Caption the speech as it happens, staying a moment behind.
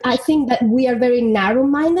I think that we are very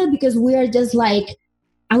narrow-minded because we are just like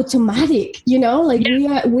automatic, like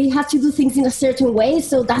we have to do things in a certain way.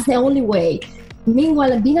 So that's the only way.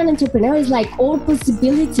 Meanwhile, being an entrepreneur is like all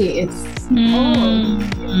possibilities. Nothing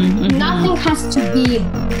has to be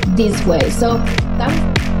this way. So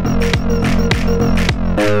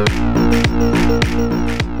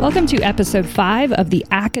Welcome to episode 5 of the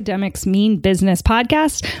Academics Mean Business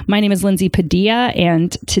podcast. My name is Lindsay Padilla,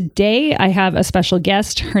 and today I have a special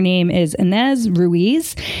guest. Her name is Inez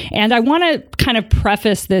Ruiz, and I want to kind of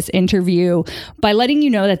preface this interview by letting you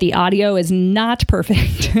know that the audio is not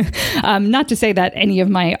perfect. Not to say that any of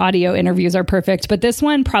my audio interviews are perfect, but this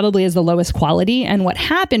one probably is the lowest quality. And what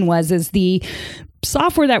happened is the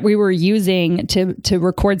software that we were using to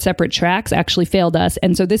record separate tracks actually failed us.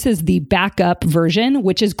 And so this is the backup version,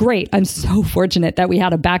 which is great. I'm so fortunate that we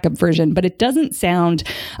had a backup version, but it doesn't sound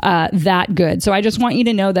that good. So I just want you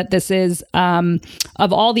to know that this is,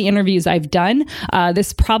 of all the interviews I've done,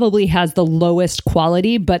 this probably has the lowest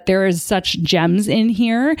quality, but there is such gems in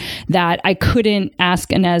here that I couldn't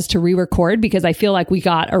ask Inez to re-record because I feel like we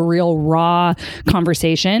got a real raw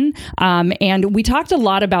conversation. And we talked a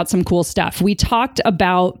lot about some cool stuff. We talked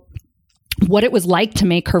about what it was like to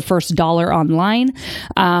make her first dollar online,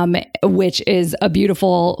 which is a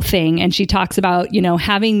beautiful thing. And she talks about,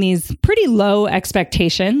 having these pretty low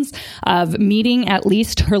expectations of meeting at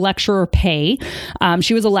least her lecturer pay.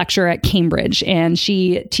 She was a lecturer at Cambridge, and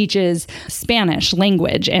she teaches Spanish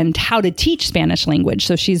language and how to teach Spanish language.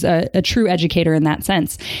 So she's a true educator in that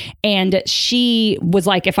sense. And she was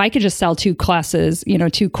like, if I could just sell 2 courses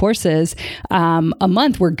a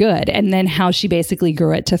month, we're good. And then how she basically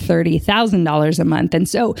grew it to $30,000 a month. And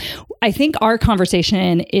so I think our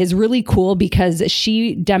conversation is really cool because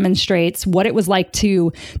she demonstrates what it was like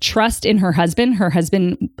to trust in her husband. Her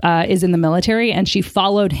husband is in the military, and she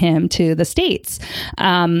followed him to the States,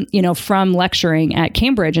 from lecturing at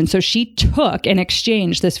Cambridge. And so she took and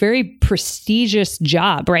exchanged this very prestigious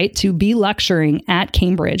job, right, to be lecturing at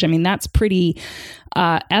Cambridge. I mean, that's pretty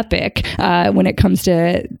epic when it comes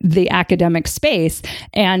to the academic space.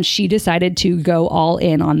 And she decided to go all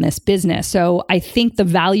in on this business. So I think the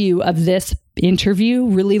value of this interview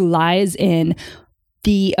really lies in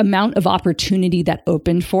the amount of opportunity that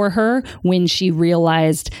opened for her when she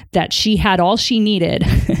realized that she had all she needed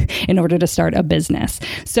in order to start a business.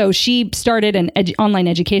 So she started an online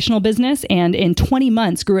educational business, and in 20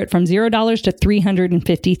 months grew it from $0 to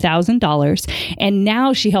 $350,000. And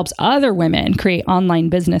now she helps other women create online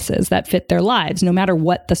businesses that fit their lives, no matter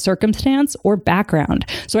what the circumstance or background.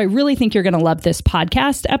 So I really think you're going to love this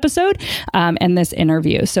podcast episode and this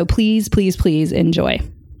interview. So please, please, please enjoy.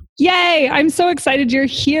 Yay! I'm so excited you're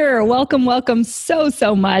here. Welcome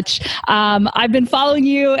so much. I've been following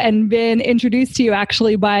you and been introduced to you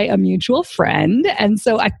actually by a mutual friend. And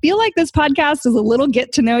so I feel like this podcast is a little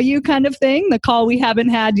get to know you kind of thing, the call we haven't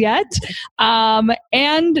had yet,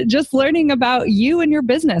 and just learning about you and your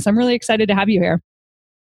business. I'm really excited to have you here.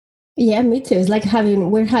 Yeah, me too. It's like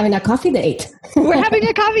we're having a coffee date. We're having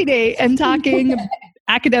a coffee date and talking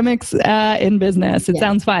academics in business. It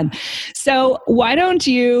sounds fun. So why don't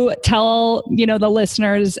you tell, the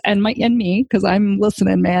listeners and me, because I'm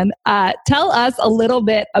listening, man, tell us a little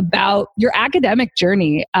bit about your academic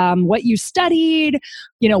journey, what you studied,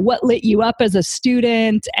 what lit you up as a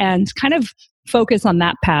student, and kind of focus on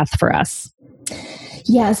that path for us.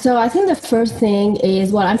 Yeah, so I think the first thing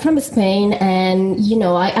is, I'm from Spain, and,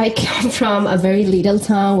 I come from a very little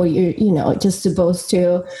town where you're, just supposed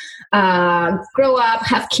to grow up,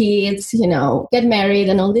 have kids, get married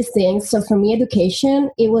and all these things. So for me, education,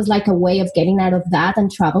 it was like a way of getting out of that and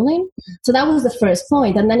traveling. So that was the first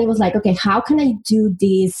point. And then it was like, okay, how can I do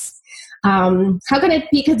this? How can I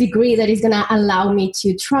pick a degree that is going to allow me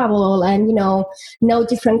to travel and, know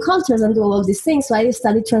different cultures and do all these things? So I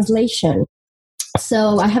studied translation.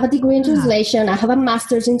 So I have a degree in translation. I have a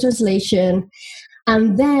master's in translation.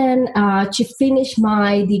 And then to finish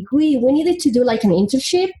my degree, we needed to do like an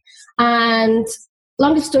internship. And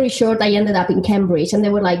long story short, I ended up in Cambridge, and they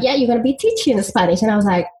were like, yeah, you're going to be teaching Spanish. And I was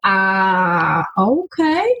like,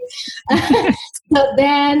 okay. So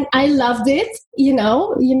then I loved it. You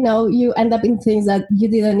end up in things that you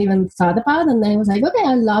didn't even thought about. And then I was like, okay,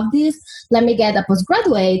 I love this. Let me get a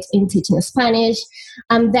postgraduate in teaching Spanish.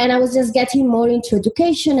 And then I was just getting more into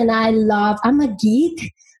education, and I'm a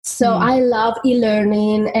geek. So I love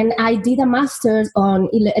e-learning, and I did a master's on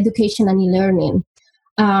education and e-learning.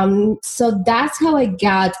 So that's how I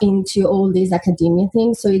got into all these academia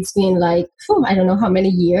things. So it's been like, I don't know how many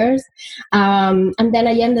years. And then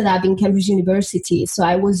I ended up in Cambridge University. So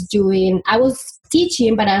I was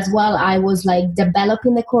teaching, but as well, I was like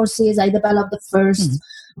developing the courses. I developed the first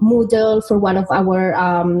Moodle for one of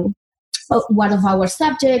our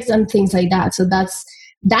subjects and things like that. So that's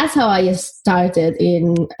how I started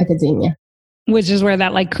in academia. Which is where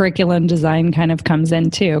that like curriculum design kind of comes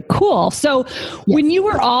in too. Cool. So when you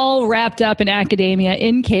were all wrapped up in academia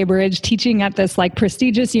in Cambridge, teaching at this like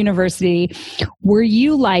prestigious university, were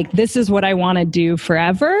you like, this is what I want to do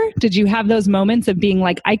forever? Did you have those moments of being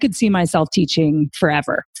like, I could see myself teaching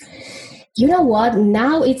forever? You know what?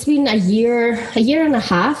 Now it's been a year and a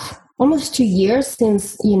half, almost 2 years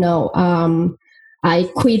since, I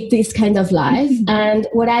quit this kind of life. And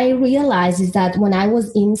what I realized is that when I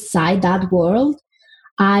was inside that world,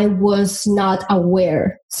 I was not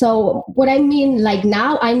aware. So what I mean, like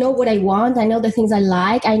now I know what I want. I know the things I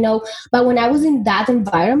like. I know. But when I was in that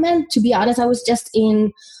environment, to be honest, I was just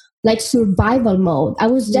in like survival mode. I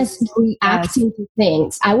was just reacting to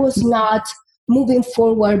things. I was not moving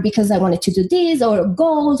forward because I wanted to do this or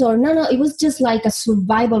goals or no, it was just like a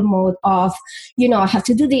survival mode of, I have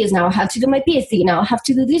to do this now, I have to do my PhD now, I have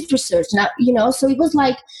to do this research now, so it was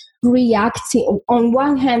like reacting, on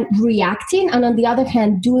one hand reacting, and on the other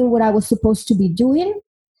hand doing what I was supposed to be doing.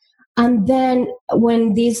 And then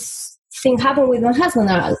when this thing happened with my husband,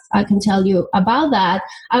 I can tell you about that,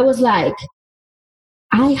 I was like,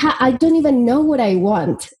 I don't even know what I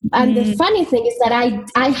want. And the funny thing is that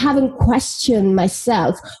I haven't questioned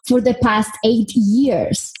myself for the past 8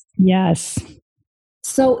 years. Yes.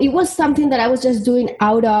 So it was something that I was just doing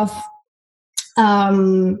out of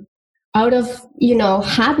habit.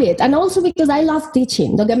 And also because I love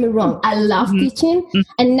teaching. Don't get me wrong. I love teaching.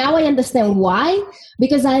 And now I understand why.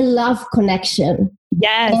 Because I love connection.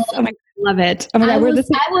 Yes. Oh my God. Love it. Oh my God, I was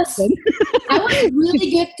a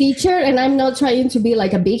really good teacher, and I'm not trying to be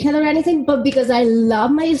like a big head or anything, but because I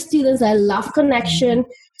love my students, I love connection.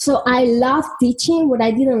 So I love teaching. What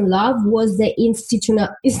I didn't love was the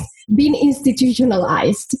being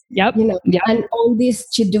institutionalized. Yep. And all these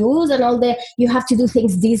to-dos and all you have to do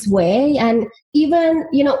things this way. And even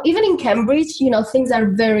in Cambridge, things are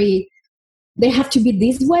they have to be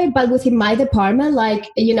this way, but within my department, like,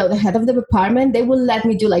 the head of the department, they will let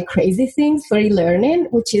me do like crazy things for e-learning,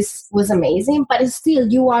 which was amazing. But still,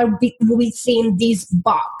 you are within this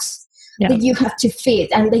box that you have to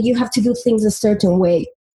fit and that you have to do things a certain way.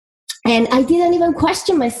 And I didn't even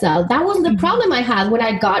question myself. That was the problem I had when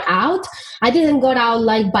I got out. I didn't go out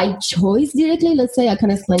like by choice directly. Let's say I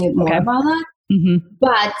can explain it more about that.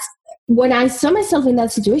 But when I saw myself in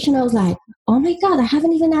that situation, I was like, oh my God, I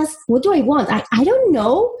haven't even asked, what do I want? I don't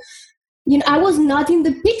know. I was not in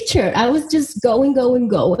the picture. I was just going.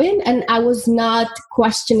 And I was not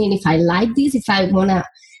questioning if I like this, if I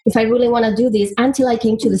really want to do this, until I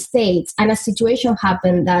came to the States and a situation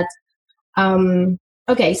happened that,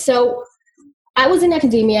 so I was in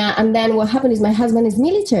academia, and then what happened is my husband is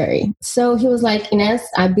military. So he was like, Ines,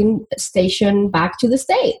 I've been stationed back to the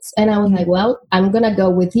States. And I was like, well, I'm going to go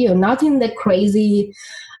with you. Not in the crazy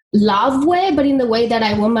love way, but in the way that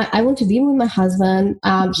I want to be with my husband.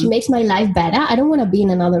 She makes my life better. I don't want to be in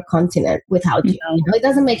another continent without you. It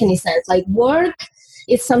doesn't make any sense. Like work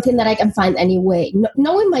is something that I can find anyway.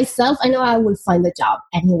 Knowing myself, I know I will find a job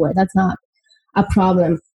anywhere. That's not a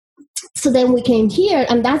problem. So then we came here,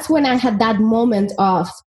 and that's when I had that moment of,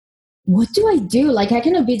 what do I do? Like, I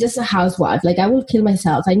cannot be just a housewife. Like, I will kill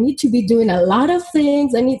myself. I need to be doing a lot of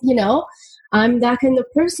things. I'm that kind of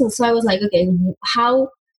person. So I was like, okay, how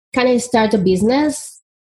can I start a business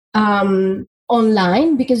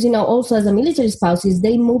online? Because, also as a military spouses,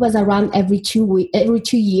 they move us around every 2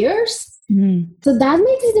 years. So that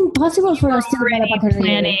makes it impossible for us to develop a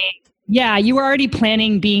career. Yeah, you were already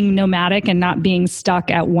planning being nomadic and not being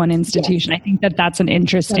stuck at one institution. Yes. I think that's an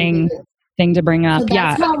interesting thing to bring up. So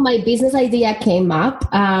that's how my business idea came up.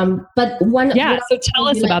 So tell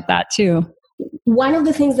us about that too. One of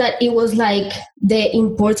the things that it was like the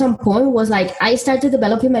important point was like I started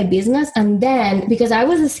developing my business, and then because I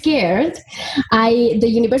was scared, the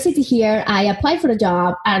university here, I applied for a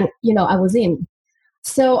job, and I was in.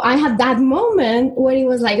 So I had that moment where it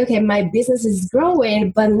was like, okay, my business is growing,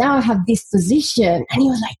 but now I have this position. And he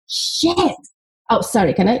was like, shit. Oh,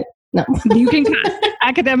 sorry. Can I? No. You can cuss.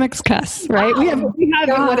 Academics cuss, right? We have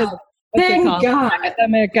Thank God.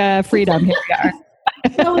 Academic freedom. Here we are.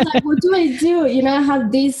 So I was like, what do I do? I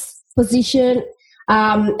have this position.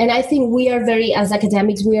 And I think as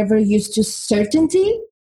academics, we are very used to certainty.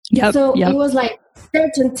 Yep, so it was like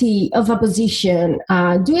certainty of a position,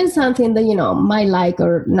 doing something that, might like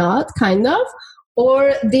or not, kind of,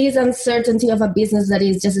 or this uncertainty of a business that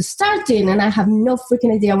is just starting and I have no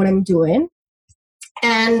freaking idea what I'm doing.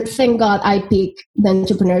 And thank God I picked the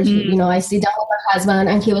entrepreneurship. You know, I sit down with my husband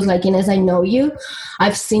and he was like, Ines, I know you.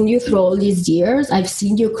 I've seen you through all these years. I've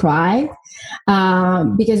seen you cry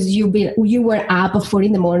because you were up at 4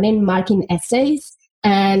 a.m. marking essays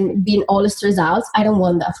and being all stressed out. I don't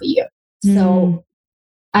want that for you. So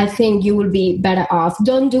I think you will be better off.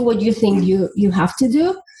 Don't do what you think you have to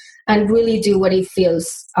do, and really do what it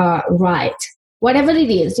feels right. Whatever it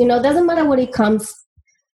is, you know, doesn't matter what it comes.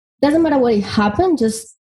 Doesn't matter what it happened,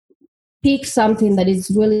 just pick something that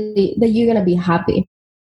is really, that you're going to be happy.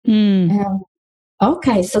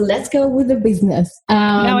 Okay, so let's go with the business.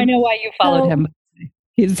 Now I know why you followed him.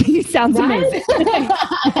 He sounds amazing.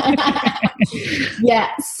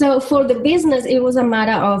 Yeah, so for the business, it was a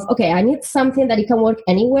matter of, okay, I need something that it can work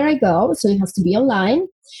anywhere I go, so it has to be online.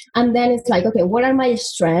 And then it's like, okay, what are my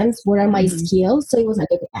strengths? What are my skills? So it was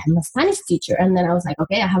like, okay, I'm a Spanish teacher. And then I was like,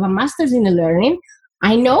 okay, I have a master's in e-learning.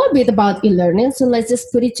 I know a bit about e-learning, so let's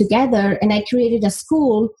just put it together. And I created a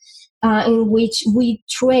school in which we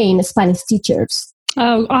train Spanish teachers.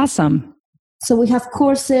 Oh, awesome. So we have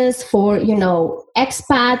courses for, you know,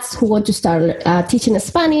 expats who want to start teaching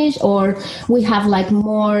Spanish, or we have like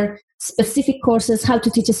more specific courses, how to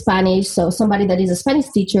teach Spanish. So somebody that is a Spanish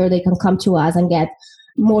teacher, they can come to us and get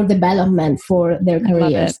more development for their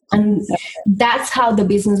careers. And that's how the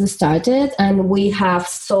business started. And we have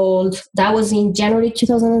sold, that was in January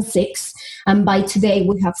 2006. And by today,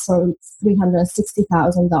 we have sold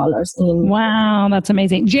 $360,000 in. Wow, that's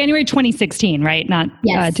amazing. January 2016, right? Not,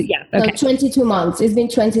 yes. Okay. So 22 months. It's been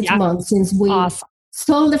 22 months since we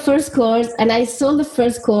sold the first course. And I sold the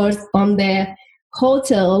first course on the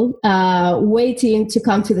hotel waiting to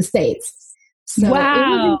come to the States. So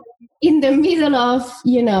wow. In the middle of,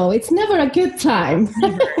 you know, it's never a good time.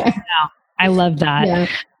 I love that.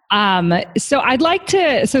 Yeah.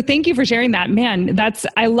 So thank you for sharing that, man.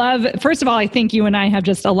 First of all, I think you and I have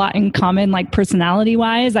just a lot in common, like personality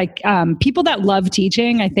wise, like, people that love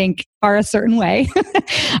teaching, I think are a certain way.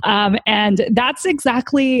 And that's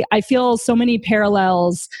exactly, I feel so many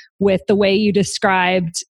parallels with the way you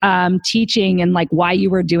described, teaching and like why you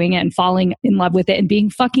were doing it and falling in love with it and being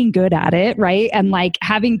fucking good at it. Right. And like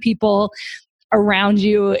having people around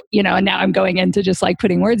you, you know, and now I'm going into just like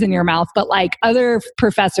putting words in your mouth, but like other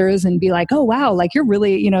professors and be like, oh, wow, like you're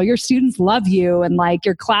really, you know, your students love you and like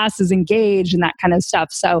your class is engaged and that kind of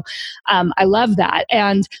stuff. So I love that.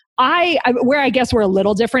 And where I guess we're a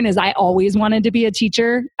little different is I always wanted to be a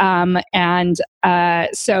teacher.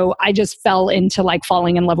 So I just fell into like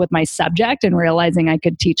falling in love with my subject and realizing I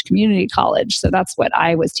could teach community college. So that's what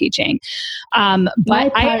I was teaching.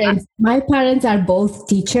 But my parents are both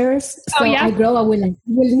teachers. So I grow up will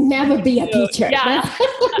never be a teacher. Yeah.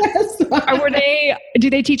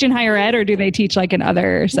 Do they teach in higher ed or do they teach like in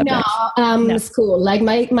other subjects? No, school. Like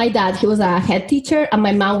my dad, he was a head teacher and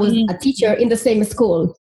my mom was a teacher in the same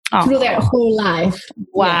school. Through their whole life.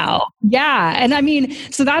 Wow. Yeah. And I mean,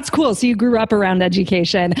 so that's cool. So you grew up around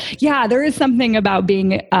education. Yeah. There is something about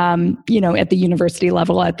being, you know, at the university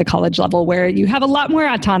level, at the college level, where you have a lot more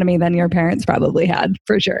autonomy than your parents probably had,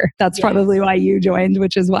 for sure. That's probably why you joined,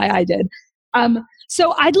 which is why I did.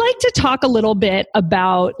 So I'd like to talk a little bit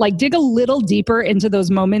about, like, dig a little deeper into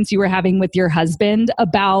those moments you were having with your husband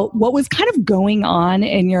about what was kind of going on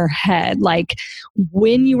in your head, like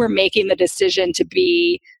when you were making the decision to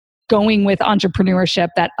be going with entrepreneurship,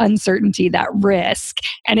 that uncertainty, that risk.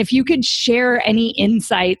 And if you could share any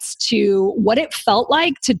insights to what it felt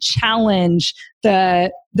like to challenge the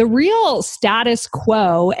real status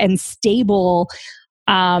quo and stable,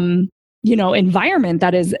 you know, environment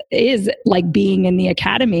that is like being in the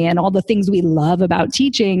academy and all the things we love about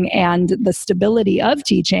teaching and the stability of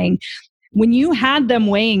teaching. When you had them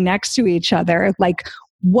weighing next to each other, like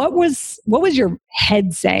what was your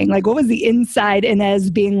head saying? Like, what was the inside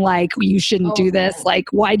Ines being like, you shouldn't do this? Like,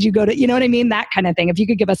 why'd you go to, you know what I mean? That kind of thing. If you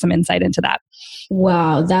could give us some insight into that.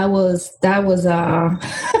 Wow. That was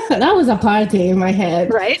a party in my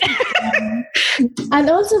head. Right. And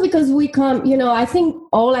also because we come, you know, I think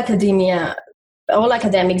all academics,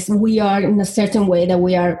 we are in a certain way that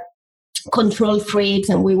we are control freaks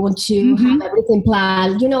and we want to have everything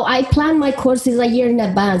planned. You know, I plan my courses a year in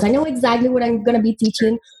advance. I know exactly what I'm going to be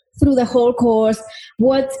teaching through the whole course,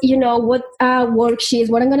 what worksheets,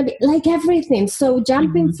 what I'm going to be, like everything. So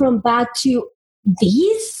jumping from that to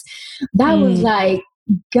this, that was like,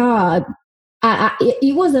 God,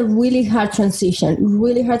 it was a really hard transition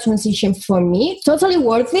for me. Totally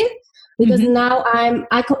worth it. Because now I'm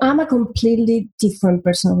a completely different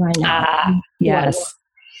person right now. Yes.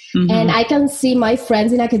 And I can see my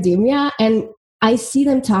friends in academia and I see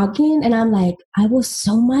them talking and I'm like, I was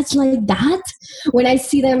so much like that. When I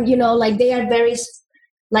see them, you know, like they are very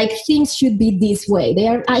like things should be this way.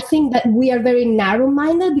 I think that we are very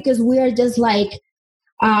narrow-minded because we are just like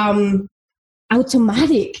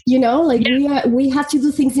automatic, like we have to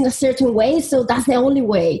do things in a certain way. So that's the only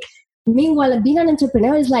way. Meanwhile, being an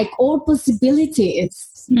entrepreneur is like all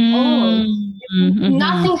possibilities. Nothing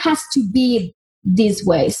has to be this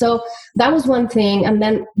way. So that was one thing. And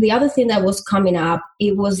then the other thing that was coming up,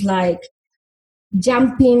 it was like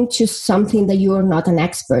jumping to something that you are not an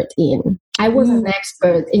expert in. I was an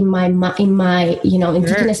expert in my in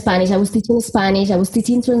teaching Spanish. I was teaching Spanish. I was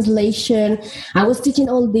teaching translation. I was teaching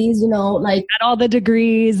all these, like and all the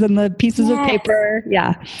degrees and the pieces of paper.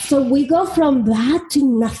 Yeah. So we go from that to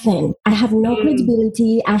nothing. I have no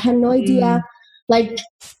credibility. I had no idea. Like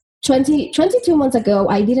 22 months ago,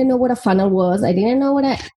 I didn't know what a funnel was. I didn't know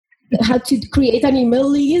how to create an email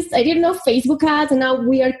list. I didn't know Facebook ads, and now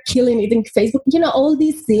we are killing it in Facebook. All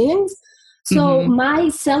these things. So my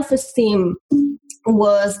self-esteem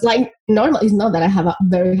was like normal. It's not that I have a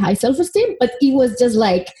very high self-esteem, but it was just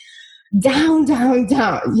like down,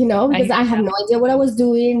 because I have no idea what I was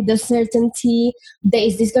doing. The certainty,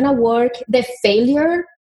 is this going to work? The failure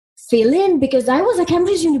feeling, because I was at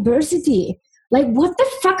Cambridge University. Like, what the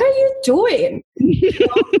fuck are you doing?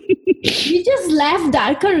 You just left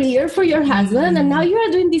that career for your husband, and now you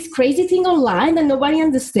are doing this crazy thing online that nobody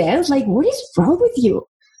understands. Like, what is wrong with you?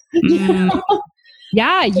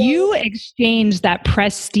 Yeah, you exchange that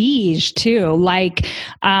prestige too. Like,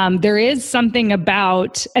 there is something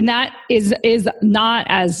about, and that is not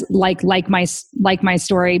as like my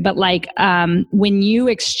story, but like, when you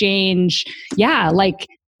exchange,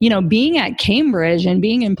 being at Cambridge and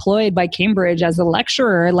being employed by Cambridge as a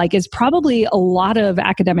lecturer, like, is probably a lot of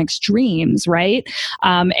academics' dreams, right?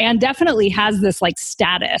 And definitely has this like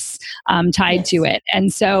status tied to it.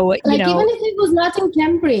 And so, even if it was not in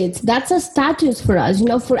Cambridge, that's a status for us.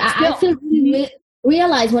 I feel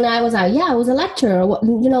realized when I was out, I was a lecturer.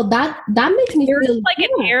 That makes me feel like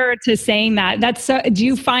an error to saying that. That's so.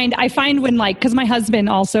 I find when because my husband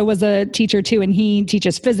also was a teacher too, and he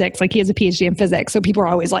teaches physics. Like, he has a PhD in physics, so people are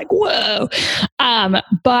always like, "Whoa!"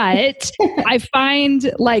 But I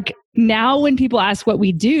find like now when people ask what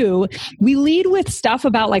we do, we lead with stuff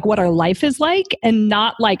about like what our life is like, and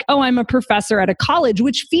not like, "Oh, I'm a professor at a college,"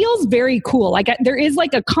 which feels very cool. Like, there is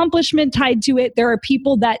like accomplishment tied to it. There are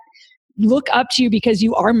people that look up to you because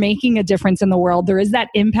you are making a difference in the world. There is that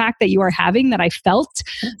impact that you are having that I felt.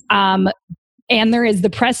 And there is the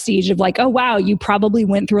prestige of like, oh, wow, you probably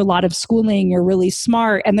went through a lot of schooling. You're really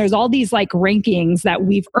smart. And there's all these like rankings that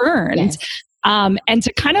we've earned. Yes. And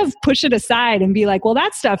to kind of push it aside and be like, well,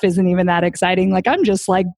 that stuff isn't even that exciting. Like, I'm just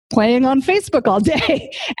like playing on Facebook all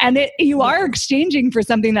day. And you are exchanging for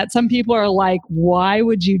something that some people are like, why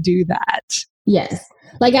would you do that? Yes.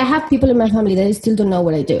 Like, I have people in my family that still don't know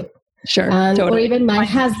what I do. Sure. Or even my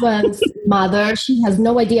husband's mother, she has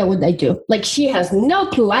no idea what I do. Like, she has no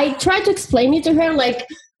clue. I tried to explain it to her like a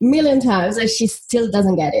million times, and she still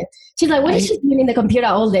doesn't get it. She's like, what is she doing in the computer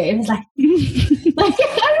all day? And it's like, I'm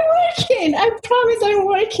working. I promise I'm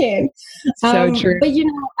working. So true. But,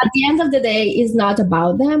 at the end of the day, it's not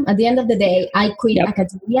about them. At the end of the day, I quit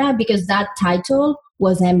academia because that title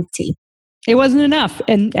was empty. It wasn't enough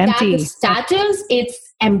and empty. That status, it's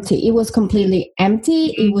empty. It was completely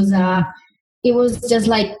empty. It was just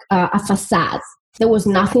like a facade. There was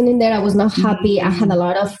nothing in there. I was not happy. I had a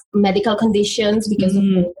lot of medical conditions because of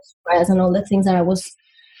the stress and all the things that I was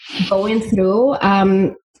going through.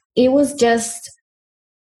 It was just,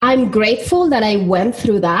 I'm grateful that I went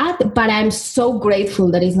through that, but I'm so grateful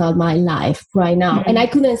that it's not my life right now. And I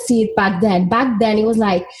couldn't see it back then. Back then, it was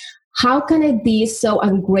like, how can I be so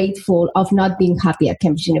ungrateful of not being happy at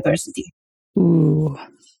Cambridge University? Ooh.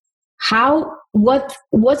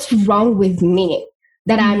 What's wrong with me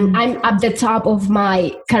that I'm at the top of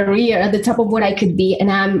my career, at the top of what I could be, and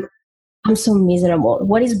I'm so miserable.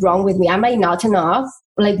 What is wrong with me? Am I not enough?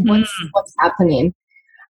 Like, what's happening?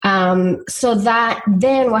 So that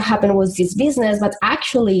then what happened was this business, but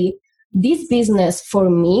actually this business for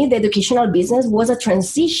me, the educational business, was a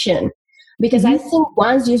transition. Because I think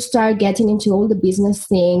once you start getting into all the business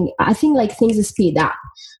thing, I think like things speed up.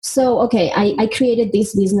 So, okay, I created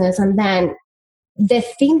this business, and then the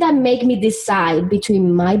thing that made me decide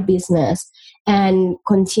between my business and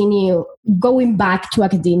continue going back to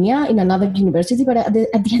academia in another university, but at the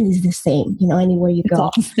end it's the same, anywhere you go.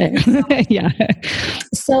 Yeah.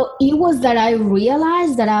 So it was that I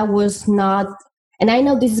realized that I was not, and I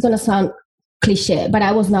know this is going to sound cliche, but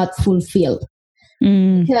I was not fulfilled.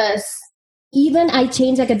 Because even I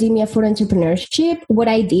changed academia for entrepreneurship. What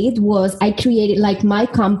I did was I created, like, my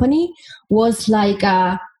company was like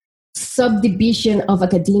subdivision of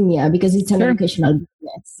academia because it's an educational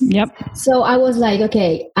business. Yep. So I was like,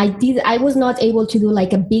 okay, I was not able to do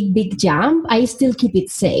like a big jump. I still keep it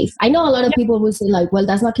safe. I know a lot of people will say like, well,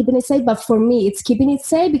 that's not keeping it safe. But for me, it's keeping it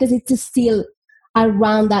safe because it's still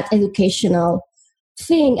around that educational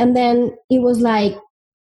thing. And then it was like,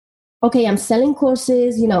 okay, I'm selling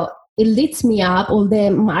courses, it leads me up, all the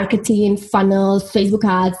marketing, funnels, Facebook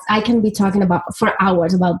ads. I can be talking about for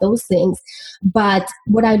hours about those things. But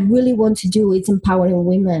what I really want to do is empowering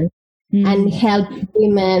women and help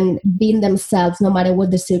women being themselves no matter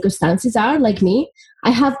what the circumstances are, like me. I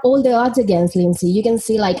have all the odds against Lindsay. You can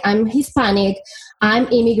see like I'm Hispanic, I'm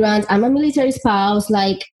immigrant, I'm a military spouse,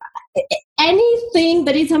 like anything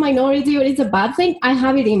that is a minority or it's a bad thing, I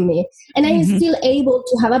have it in me. And I am still able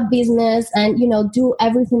to have a business and, do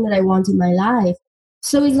everything that I want in my life.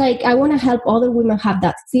 So it's like, I want to help other women have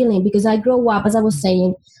that feeling because I grow up, as I was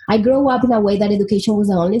saying, I grow up in a way that education was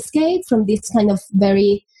the only escape from this kind of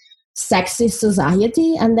very sexist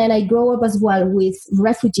society. And then I grow up as well with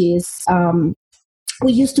refugees.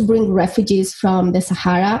 We used to bring refugees from the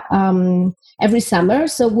Sahara every summer.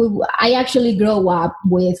 So I actually grow up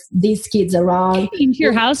with these kids around. Into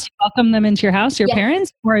your house? You welcome them into your house, your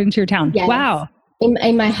parents, or into your town? Yes. Wow.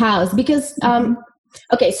 In my house. Because,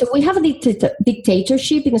 okay, so we have a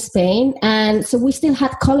dictatorship in Spain. And so we still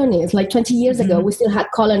had colonies, like 20 years ago, we still had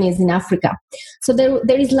colonies in Africa. So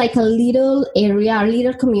there is like a little area, a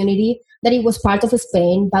little community that it was part of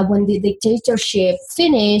Spain. But when the dictatorship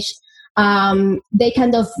finished, they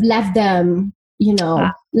kind of left them,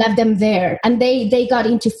 left them there. And they got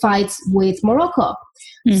into fights with Morocco.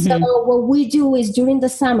 So what we do is during the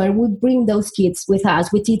summer, we bring those kids with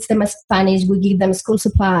us. We teach them Spanish. We give them school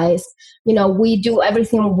supplies. We do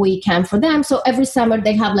everything we can for them. So every summer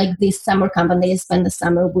they have like this summer camp and they spend the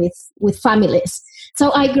summer with families.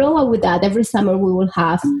 So I grow up with that. Every summer we will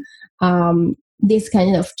have this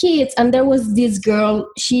kind of kids. And there was this girl,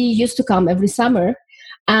 she used to come every summer.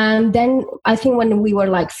 And then I think when we were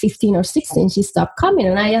like 15 or 16, she stopped coming.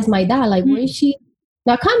 And I asked my dad, like, why is she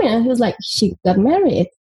not coming? And he was like, she got married.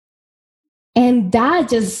 And that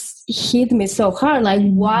just hit me so hard. Like,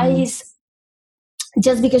 why is,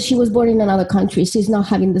 just because she was born in another country, she's not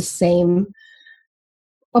having the same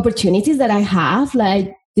opportunities that I have?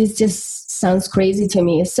 Like, this just sounds crazy to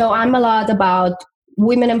me. So I'm a lot about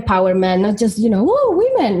women empowerment, not just,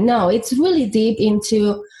 women. No, it's really deep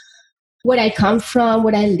into where I come from,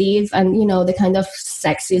 where I live, and, the kind of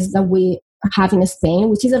sexism that we have in Spain,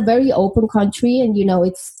 which is a very open country, and,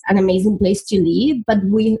 it's an amazing place to live, but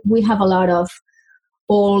we have a lot of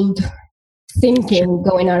old thinking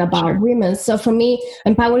going on about women. So for me,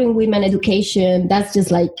 empowering women, education, that's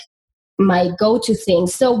just like my go-to thing.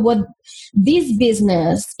 So what this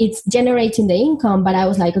business, it's generating the income, but I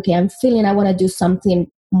was like, okay, I'm feeling I want to do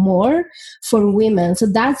something more for women. So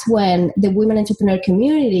that's when the women entrepreneur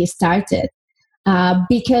community started,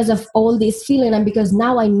 because of all this feeling and because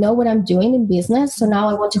now I know what I'm doing in business. So now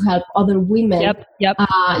I want to help other women,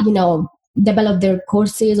 develop their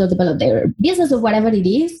courses or develop their business or whatever it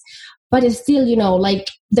is. But it's still, like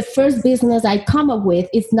the first business I come up with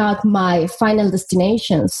is not my final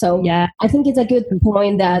destination. So I think it's a good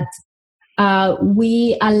point that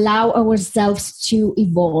we allow ourselves to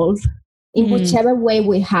evolve in whichever way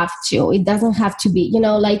we have to. It doesn't have to be,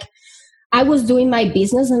 like I was doing my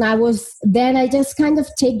business and I just kind of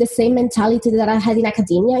take the same mentality that I had in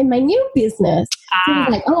academia in my new business. So I was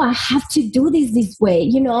like, I have to do this way,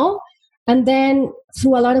 And then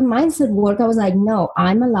through a lot of mindset work, I was like, no,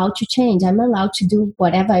 I'm allowed to change. I'm allowed to do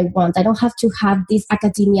whatever I want. I don't have to have this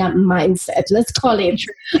academia mindset. Let's call it.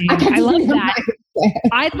 I love that.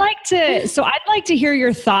 I'd like to hear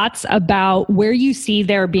your thoughts about where you see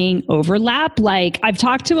there being overlap. Like I've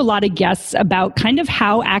talked to a lot of guests about kind of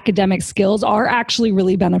how academic skills are actually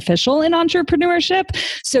really beneficial in entrepreneurship.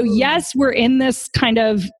 So yes, we're in this kind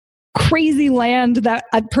of crazy land that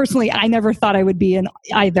I never thought I would be in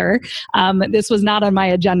either. This was not on my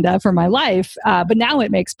agenda for my life, but now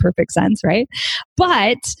it makes perfect sense, right?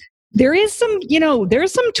 But there is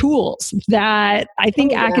there's some tools that I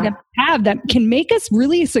think academics have that can make us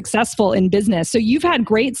really successful in business. So you've had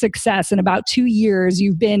great success in about 2 years.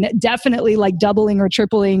 You've been definitely like doubling or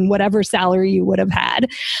tripling whatever salary you would have had.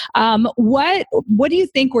 What do you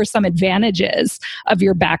think were some advantages of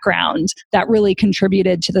your background that really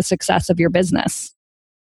contributed to the success of your business?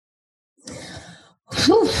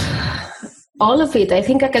 All of it. I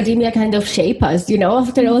think academia kind of shaped us,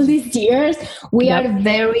 after all these years. We are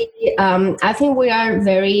very,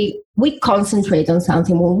 we concentrate on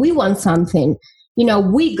something. When we want something,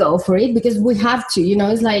 we go for it because we have to,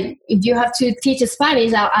 it's like, if you have to teach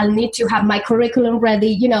Spanish, I'll need to have my curriculum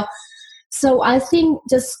ready, So I think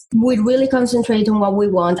just we really concentrate on what we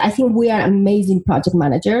want. I think we are amazing project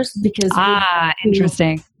managers because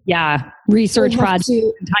interesting. Yeah. Research projects,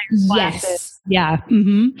 entire classes. Yes. Yeah.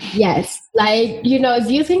 Mm-hmm. Yes. Like, if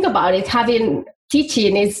you think about it, having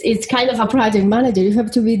teaching it's kind of a project manager. You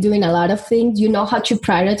have to be doing a lot of things. You know how to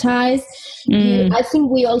prioritize. I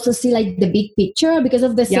think we also see like the big picture because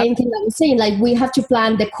of the same thing I'm saying. Like we have to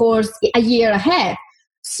plan the course a year ahead.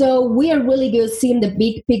 So we are really good seeing the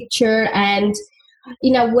big picture and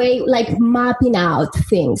in a way like mapping out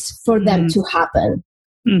things for them to happen.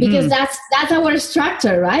 Because that's our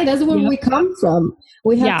structure, right? That's where we come from.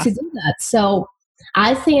 We have to do that. So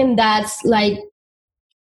I think that's like,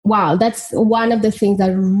 wow, that's one of the things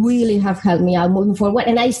that really have helped me out moving forward.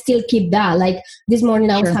 And I still keep that. Like this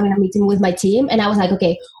morning, I was having a meeting with my team and I was like,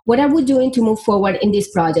 okay, what are we doing to move forward in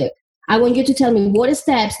this project? I want you to tell me what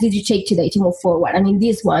steps did you take today to move forward? And in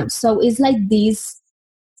this one. So it's like this,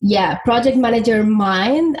 project manager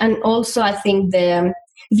mind. And also I think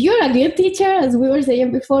if you're a good teacher, as we were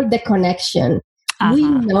saying before, the connection. We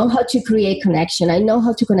know how to create connection. I know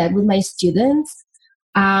how to connect with my students.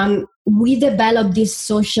 We develop these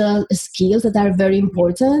social skills that are very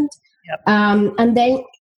important. And then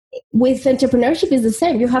with entrepreneurship is the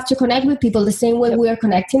same. You have to connect with people the same way we are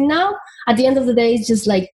connecting now. At the end of the day, it's just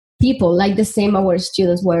like people, like the same our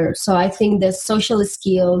students were. So I think the social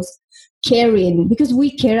skills, caring, because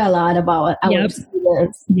we care a lot about our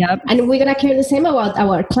students. And we're going to care the same about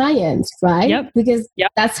our clients, right? Because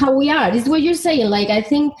that's how we are. This is what you're saying. Like, I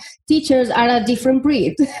think teachers are a different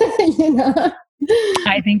breed,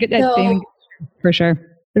 I think for sure.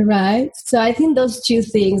 Right. So I think those two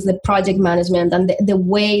things, the project management and the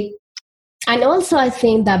way, and also I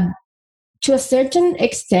think that to a certain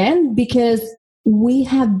extent, because we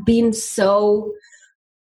have been so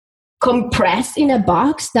compressed in a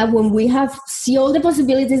box that when we see all the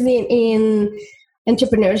possibilities in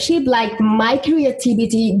entrepreneurship, like my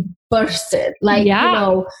creativity bursted. Like,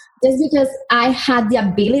 just because I had the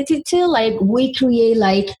ability to, like, we create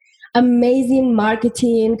like amazing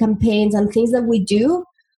marketing campaigns and things that we do.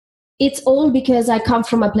 It's all because I come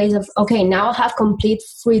from a place of, okay, now I have complete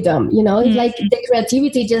freedom. It's like the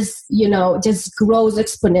creativity just grows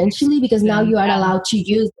exponentially because now you are allowed to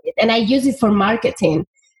use it. And I use it for marketing.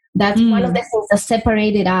 That's one of the things that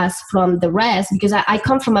separated us from the rest, because I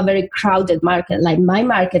come from a very crowded market. Like my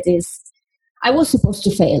market I was supposed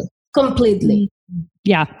to fail completely.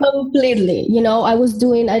 Yeah. Completely. I was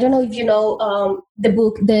doing, I don't know if you know the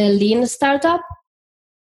book, The Lean Startup.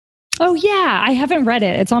 Oh, yeah. I haven't read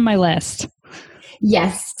it. It's on my list.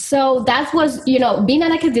 Yes. So that was, being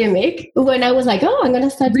an academic, when I was like, oh, I'm going to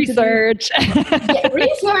start research.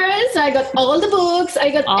 Research. I got all the books. I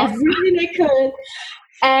got everything I could.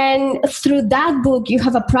 And through that book, you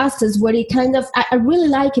have a process where it kind of, I really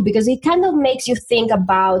like it because it kind of makes you think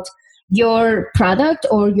about your product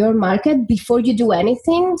or your market before you do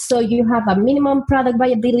anything. So you have a minimum product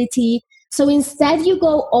viability. So instead you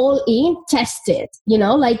go all in, test it,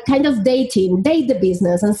 like kind of date the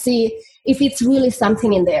business and see if it's really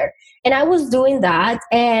something in there. And I was doing that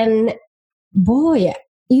and boy,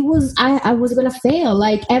 I was going to fail.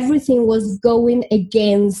 Like everything was going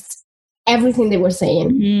against everything they were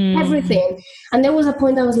saying, everything. And there was a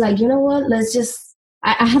point I was like, you know what,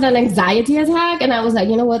 I had an anxiety attack and I was like,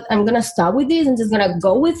 you know what, I'm going to stop with this and just going to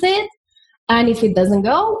go with it. And if it doesn't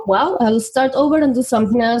go, well, I'll start over and do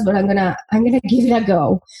something else, but I'm gonna give it a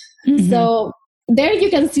go. So there you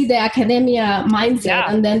can see the academia mindset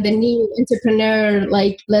and then the new entrepreneur,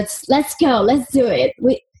 like, let's go, let's do it.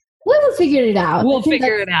 We will figure it out. We'll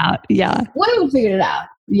figure it out. Yeah. We will figure it out.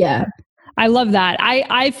 Yeah. I love that.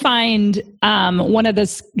 I find one of the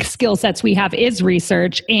skill sets we have is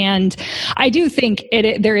research. And I do think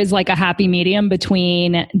there is like a happy medium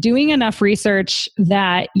between doing enough research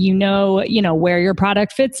that you know where your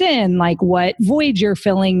product fits in, like what void you're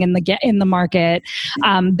filling in the market.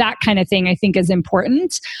 That kind of thing I think is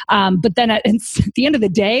important. But then at the end of the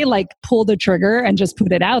day, like pull the trigger and just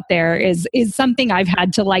put it out there is something I've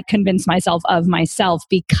had to like convince myself of myself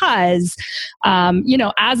because,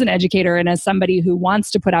 as an educator and as somebody who wants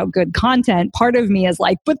to put out good content, part of me is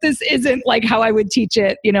like, but this isn't like how I would teach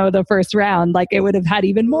it, the first round. Like it would have had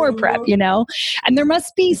even more prep, and there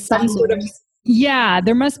must be some sort of,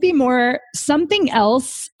 there must be more, something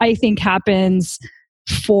else I think happens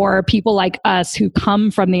for people like us who come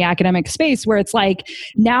from the academic space, where it's like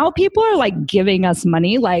now people are like giving us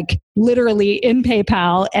money, like literally in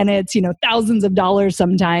PayPal, and it's, you know, thousands of dollars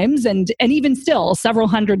sometimes, and even still several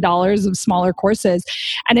 $100s of smaller courses.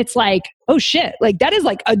 And it's like, oh shit, like that is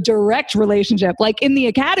like a direct relationship. Like in the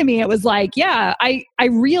academy, it was like, yeah, I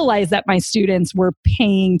realized that my students were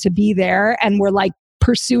paying to be there and were like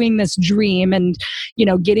pursuing this dream, and, you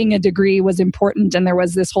know, getting a degree was important, and there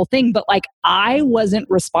was this whole thing, but like I wasn't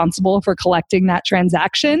responsible for collecting that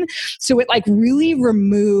transaction. So it like really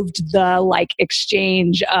removed the like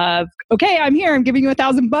exchange of, okay, I'm here, I'm giving you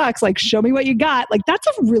 $1,000, like show me what you got. Like that's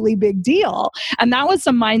a really big deal. And that was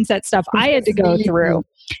some mindset stuff I had to go through.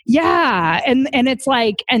 Yeah. And it's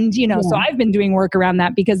like, and, you know, so I've been doing work around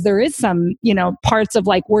that, because there is some, you know, parts of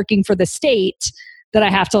like working for the state that I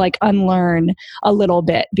have to like unlearn a little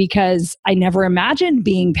bit, because I never imagined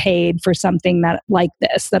being paid for something that like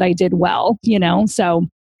this, that I did well, you know? So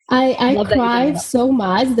I cried so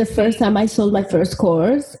much the first time I sold my first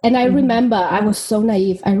course. And I remember I was so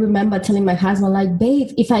naive. I remember telling my husband, like,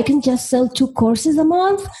 babe, if I can just sell 2 courses a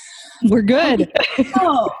month, we're good.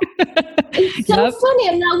 It's so funny.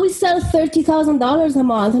 And now we sell $30,000 a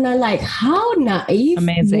month. And I'm like, how naive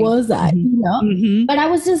was I? You know? But I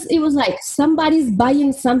was just, it was like somebody's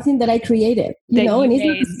buying something that I created, you know, and it's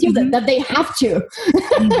not a student that they have to.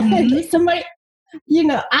 Somebody, you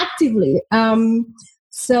know, actively.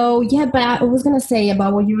 So yeah, but I was going to say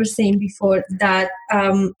about what you were saying before, that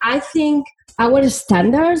I think our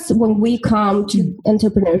standards when we come to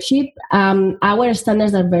entrepreneurship, our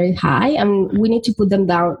standards are very high, and we need to put them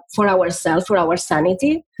down for ourselves, for our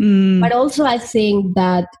sanity. But also I think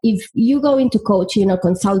that if you go into coaching or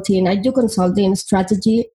consulting, I do consulting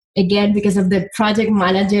strategy, again, because of the project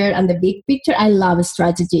manager and the big picture. I love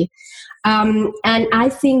strategy. And I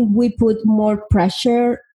think we put more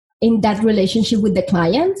pressure in that relationship with the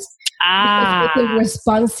clients. Because I feel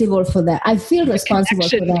responsible for that. I feel responsible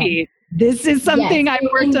for that. This is something I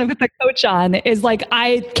worked with a coach on, is like,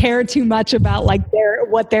 I care too much about like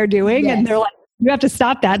what they're doing. And they're like, you have to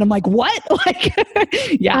stop that. And I'm like, what? Like,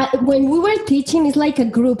 when we were teaching, it's like a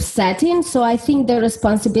group setting. So I think the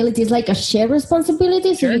responsibility is like a shared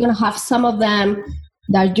responsibility. So you're going to have some of them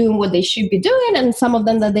that are doing what they should be doing, and some of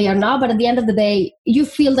them that they are not. But at the end of the day, you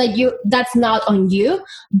feel that that's not on you.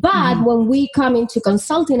 But when we come into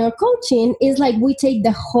consulting or coaching, it's like we take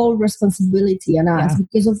the whole responsibility on us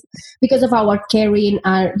because of our caring,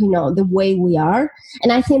 our, you know, the way we are.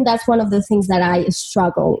 And I think that's one of the things that I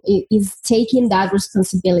struggle is taking that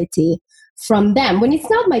responsibility from them when it's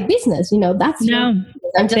not my business. You know, that's I'm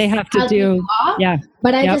just, they have to do.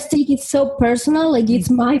 But I just take it so personal, like it's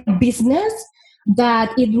my business,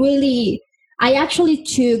 that it really, I actually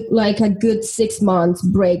took like a good 6 months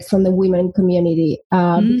break from the women community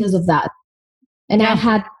because of that. And I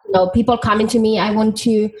had, you know, people coming to me, I want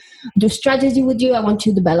to do strategy with you, I want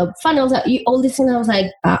to develop funnels, all this things. I was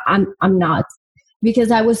like, I'm not, because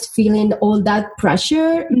I was feeling all that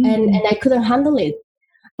pressure and I couldn't handle it.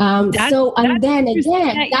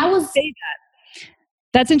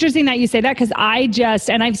 That's interesting that you say that, because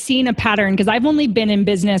I've seen a pattern, because I've only been in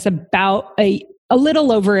business about a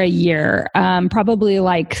little over a year, probably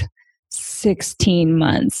like 16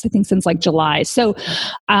 months, I think, since like July. So,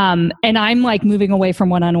 and I'm like moving away from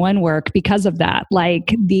one-on-one work because of that.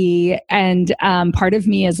 Like part of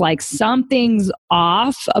me is like, something's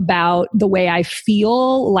off about the way I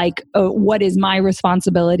feel, like what is my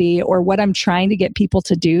responsibility, or what I'm trying to get people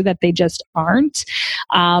to do that they just aren't,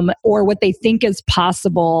 or what they think is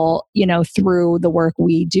possible, you know, through the work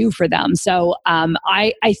we do for them. So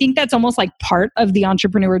I think that's almost like part of the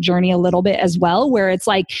entrepreneur journey a little bit as well, where it's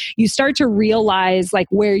like you start to realize like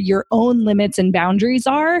where your own limits and boundaries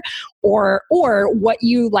are, or what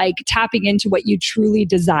you like tapping into what you truly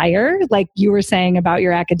desire. Like you were saying about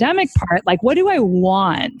your academic part, like, what do I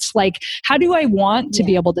want? Like, how do I want to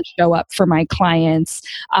be able to show up for my clients?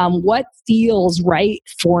 What feels right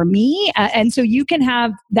for me? And so you can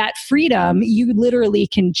have that freedom. You literally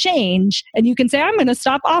can change, and you can say, I'm going to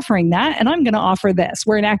stop offering that, and I'm going to offer this.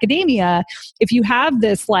 Where in academia, if you have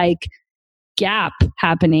this like gap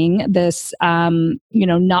happening, this,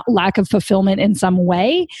 not lack of fulfillment in some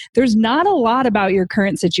way, there's not a lot about your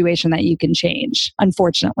current situation that you can change,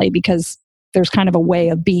 unfortunately, because there's kind of a way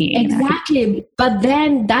of being. Exactly. But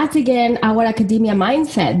then that's again our academia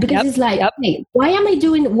mindset, because it's like, hey, why am I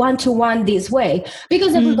doing one-to-one this way?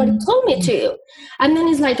 Because everybody told me to. And then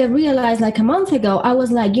it's like, I realized like a month ago, I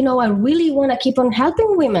was like, I really want to keep on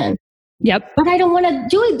helping women. Yep. But I don't want to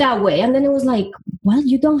do it that way. And then it was like, well,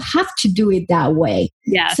 you don't have to do it that way.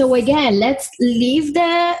 Yes. So again, let's leave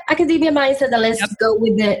the academia mindset and let's go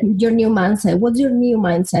with your new mindset. What's your new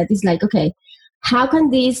mindset? It's like, okay, how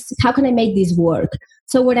can I make this work?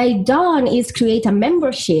 So what I done is create a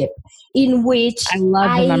membership in which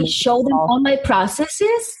I show them all my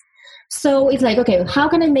processes. So it's like, okay, how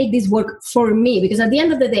can I make this work for me? Because at the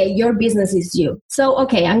end of the day, your business is you. So,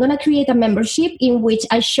 okay, I'm going to create a membership in which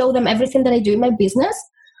I show them everything that I do in my business.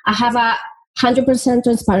 I have a 100%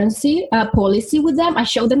 transparency policy with them. I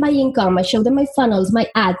show them my income. I show them my funnels, my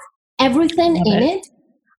ads, everything in it.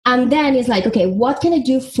 And then it's like, okay, what can I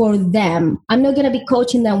do for them? I'm not going to be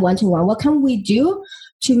coaching them one-to-one. What can we do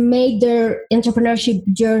to make their entrepreneurship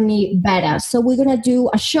journey better? So we're going to do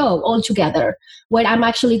a show all together where I'm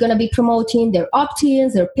actually going to be promoting their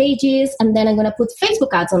opt-ins, their pages, and then I'm going to put Facebook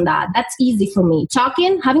ads on that. That's easy for me.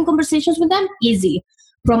 Talking, having conversations with them, easy.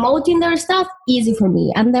 Promoting their stuff, easy for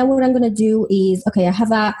me. And then what I'm going to do is, okay, I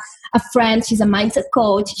have a friend, she's a mindset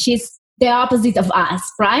coach. She's the opposite of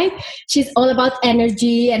us, right? She's all about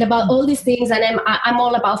energy and about all these things. And I'm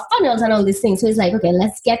all about funnels and all these things. So it's like, okay,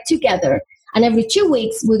 let's get together. And every 2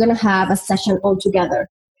 weeks, we're going to have a session all together.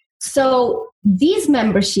 So this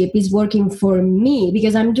membership is working for me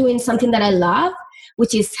because I'm doing something that I love,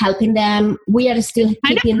 which is helping them. We are still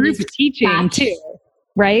keeping group teaching too,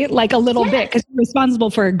 right? Like a little bit, because you're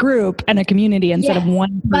responsible for a group and a community instead of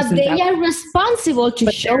one person. But they are responsible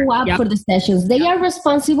to show up for the sessions. They are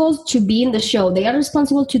responsible to be in the show. They are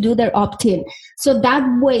responsible to do their opt-in. So that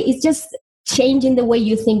way, it's just changing the way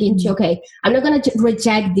you think into, okay, I'm not going to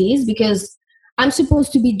reject this because I'm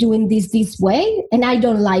supposed to be doing this way and I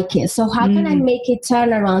don't like it. So how can I make it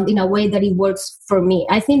turn around in a way that it works for me?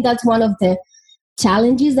 I think that's one of the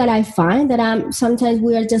challenges that I find, that sometimes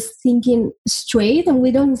we are just thinking straight and we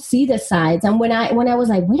don't see the sides. And when I was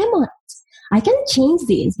like, wait a minute, I can change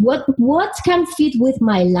this. What can fit with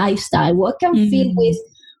my lifestyle? What can fit with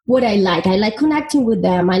what I like? I like connecting with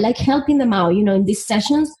them. I like helping them out. In these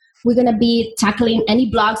sessions, we're going to be tackling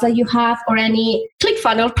any blogs that you have or any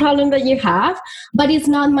ClickFunnels problem that you have, but it's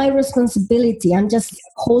not my responsibility. I'm just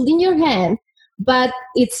holding your hand, but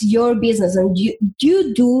it's your business and you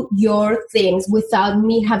do your things without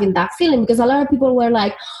me having that feeling, because a lot of people were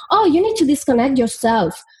like, oh, you need to disconnect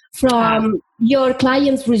yourself from your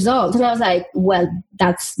client's results. And I was like, well,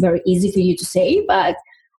 that's very easy for you to say, but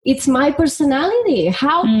it's my personality.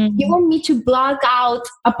 How you want me to block out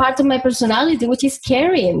a part of my personality, which is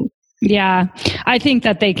caring? Yeah, I think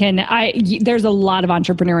that they can. There's a lot of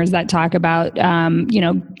entrepreneurs that talk about,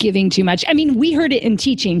 giving too much. I mean, we heard it in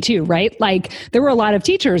teaching too, right? Like there were a lot of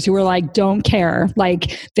teachers who were like, don't care.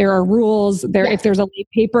 Like there are rules there. If there's a late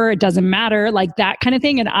paper, it doesn't matter, like that kind of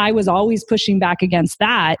thing. And I was always pushing back against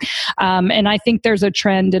that. And I think there's a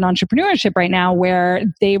trend in entrepreneurship right now where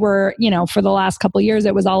they were, for the last couple of years,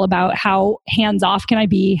 it was all about how hands off can I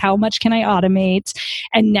be? How much can I automate?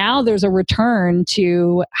 And now there's a return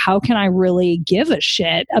to how can I really give a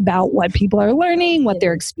shit about what people are learning, what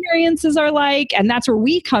their experiences are like. And that's where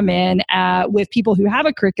we come in with people who have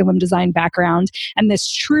a curriculum design background. And this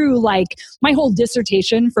true, like my whole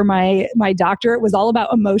dissertation for my doctorate was all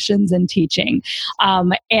about emotions and teaching.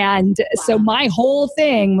 So my whole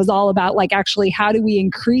thing was all about like, actually, how do we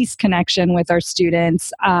increase connection with our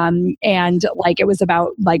students? And like, it was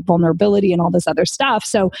about like vulnerability and all this other stuff.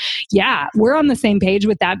 So yeah, we're on the same page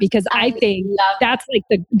with that, because I think that's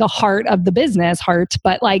like the heart of the business,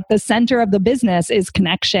 but like the center of the business is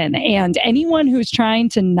connection. And anyone who's trying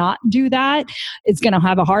to not do that is going to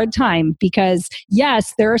have a hard time, because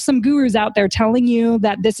yes, there are some gurus out there telling you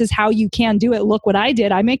that this is how you can do it. Look what I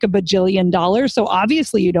did. I make $1 bajillion. So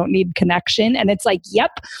obviously you don't need connection. And it's like,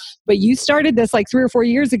 yep, but you started this like 3 or 4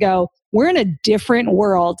 years ago. We're in a different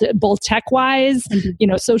world, both tech-wise,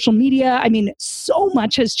 social media. I mean, so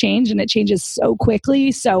much has changed and it changes so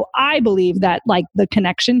quickly. So I believe that like the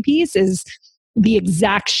connection piece is the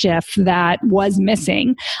exact shift that was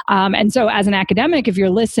missing. And so as an academic, if you're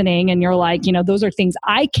listening and you're like, those are things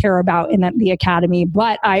I care about in the academy,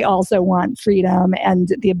 but I also want freedom and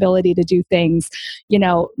the ability to do things,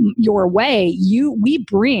 your way, we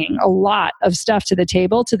bring a lot of stuff to the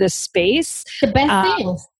table, to this space. The best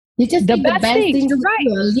things. You just the best things, right?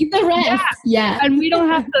 Leave the rest. Yeah. And we don't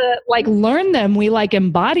have to like learn them. We like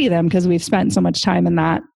embody them because we've spent so much time in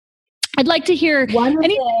that. I'd like to hear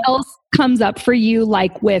anything else comes up for you,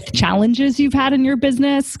 like with challenges you've had in your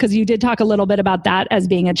business, because you did talk a little bit about that as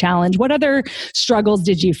being a challenge. What other struggles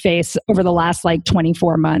did you face over the last like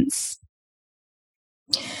 24 months?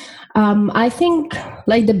 I think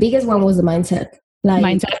like the biggest one was the mindset.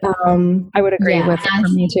 Mindset. I would agree with it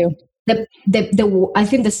from you too. I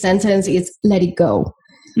think the sentence is let it go.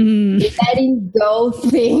 letting go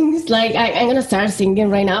things. Like I'm going to start singing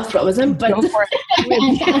right now, Frozen, but, Go for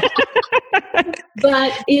it.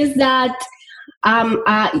 but is that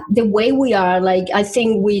the way we are, like, I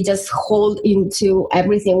think we just hold into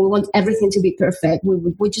everything. We want everything to be perfect.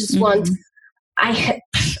 We just want, I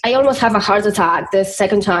almost have a heart attack the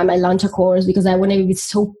second time I launch a course because I want to be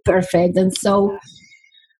so perfect. And so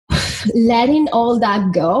letting all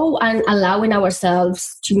that go and allowing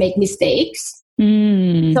ourselves to make mistakes.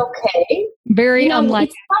 It's okay. Very unlike.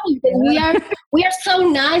 It's funny because we are so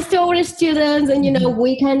nice to our students, and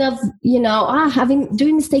we kind of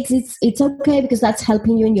doing mistakes. It's okay because that's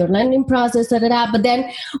helping you in your learning process. But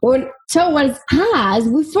then towards us,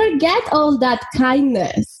 we forget all that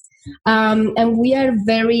kindness, and we are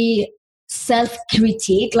very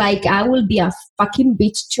self-critique. Like, I will be a fucking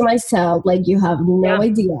bitch to myself. Like, you have no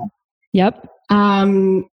idea. Yep.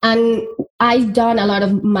 And I've done a lot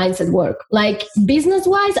of mindset work. Like,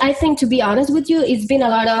 business-wise, I think, to be honest with you, it's been a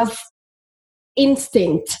lot of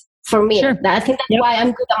instinct for me. Sure. I think that's why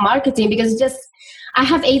I'm good at marketing, because I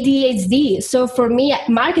have ADHD. So for me,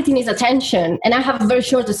 marketing is attention, and I have a very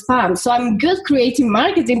short span. So I'm good creating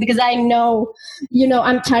marketing because I know,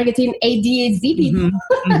 I'm targeting ADHD people.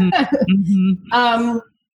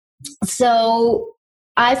 So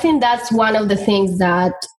I think that's one of the things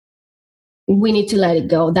that we need to let it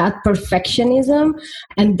go, that perfectionism,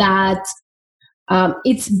 and that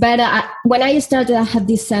it's better. When I started, I had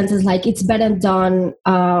this sentence like, it's better done.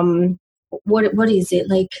 What is it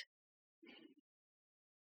like?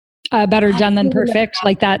 Better done than perfect,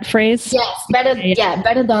 like that phrase. Yes,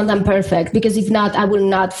 better done than perfect. Because if not, I will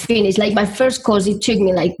not finish. Like, my first course, it took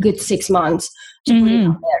me like good 6 months to put it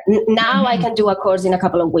out there. Now I can do a course in a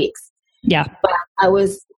couple of weeks. Yeah, but I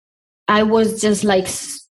was just like,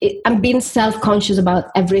 I'm being self-conscious about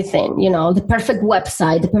everything, the perfect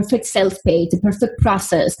website, the perfect sales page, the perfect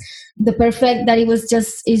process, the perfect that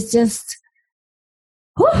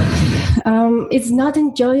it's not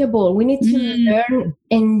enjoyable. We need to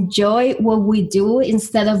enjoy what we do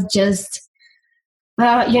instead of just,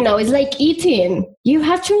 it's like eating. You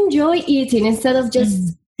have to enjoy eating instead of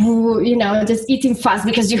just, just eating fast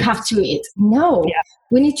because you have to eat. No,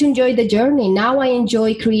 we need to enjoy the journey. Now I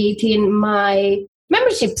enjoy creating my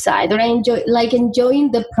membership side, or I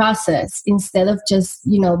enjoying the process instead of just,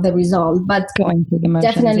 the result. But going through the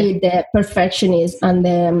motions, definitely the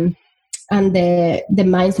perfectionism and the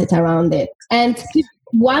mindset around it. And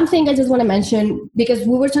one thing I just want to mention, because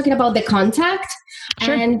we were talking about the contact,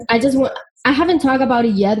 and I haven't talked about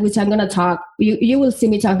it yet, which I'm going to talk. You will see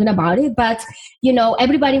me talking about it, but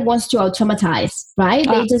everybody wants to automatize, right?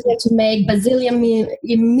 They just want to make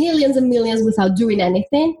millions and millions without doing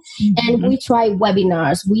anything. And we tried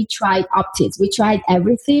webinars, we tried opt-ins, we tried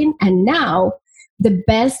everything. And now the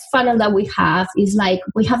best funnel that we have is like,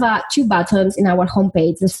 we have 2 buttons in our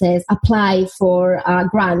homepage that says apply for a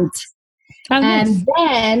grant. And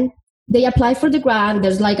then they apply for the grant.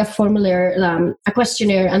 There's like a formula, a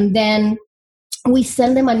questionnaire, and then we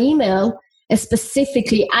send them an email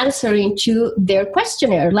specifically answering to their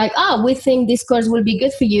questionnaire. Like, we think this course will be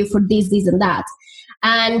good for you for this, and that.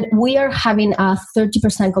 And we are having a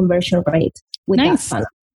 30% conversion rate with that funnel.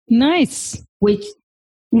 Nice. Which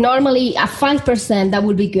normally a 5% that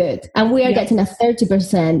would be good. And we are getting a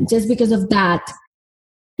 30% just because of that,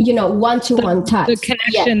 one-to-one touch. The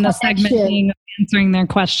connection, the segmenting, answering their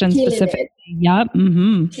questions specifically. Yep.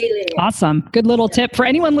 Awesome. Good little tip for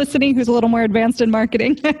anyone listening who's a little more advanced in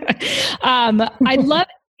marketing. I love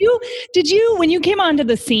when you came onto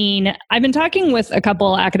the scene, I've been talking with a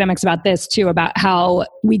couple academics about this too, about how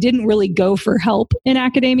we didn't really go for help in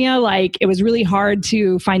academia. Like, it was really hard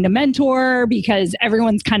to find a mentor because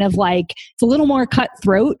everyone's kind of like, it's a little more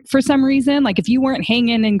cutthroat for some reason. Like, if you weren't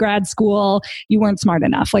hanging in grad school, you weren't smart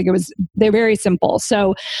enough. Like, they're very simple.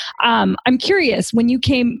 So I'm curious, when you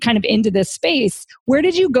came kind of into this space, where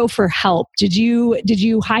did you go for help? Did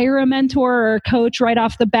you hire a mentor or a coach right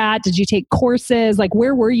off the bat? Did you take courses? Like,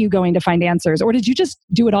 where were you going to find answers, or did you just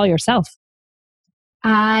do it all yourself?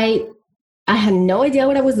 I had no idea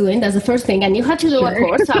what I was doing. That's the first thing. And you had to do a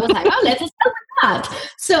course. So I was like, let's start with that.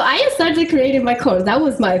 So I started creating my course. That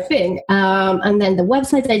was my thing. And then the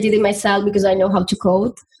website, I did it myself because I know how to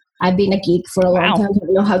code. I've been a geek for a long time.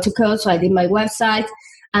 I know how to code. So I did my website.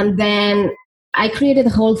 And then I created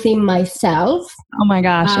the whole thing myself. Oh my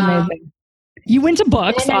gosh, amazing. You went to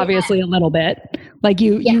books, obviously, a little bit. Like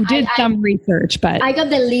you did some research, but... I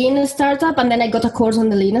got the Lean Startup, and then I got a course on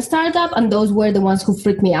the Lean Startup, and those were the ones who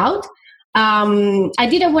freaked me out. I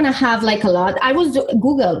didn't want to have like a lot. I was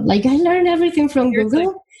Google. Like, I learned everything from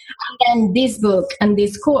Google. and this book and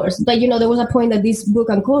this course. But, there was a point that this book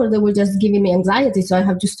and course, they were just giving me anxiety. So I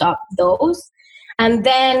have to stop those. And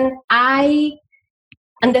then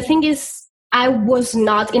and the thing is, I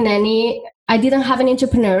didn't have any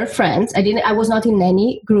entrepreneur friends. I was not in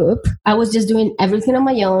any group. I was just doing everything on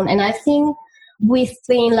my own. And I think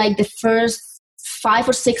within like the first 5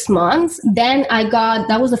 or 6 months, then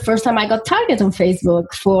that was the first time I got targeted on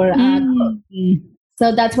Facebook for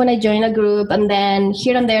so that's when I joined a group, and then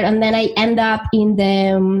here and there, and then I end up in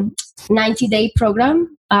the 90-day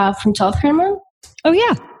program from Todd Herman. Oh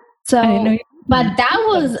yeah. So, but that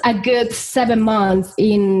was a good 7 months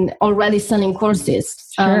in already selling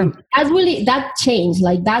courses. Sure. That changed.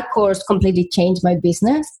 Like that course completely changed my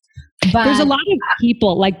business. But there's a lot of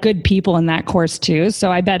people, like good people in that course too.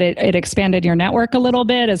 So I bet it expanded your network a little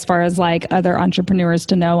bit as far as like other entrepreneurs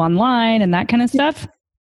to know online and that kind of stuff.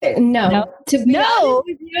 No.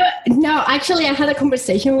 Actually, I had a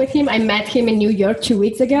conversation with him. I met him in New York 2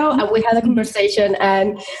 weeks ago, and we had a conversation,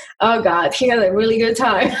 and oh God, he had a really good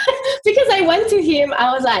time. Because I went to him,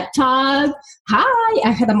 I was like, Todd, hi. I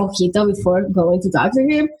had a mojito before going to talk to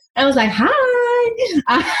him. I was like, hi,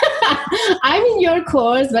 I'm in your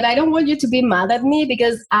course, but I don't want you to be mad at me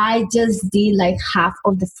because I just did like half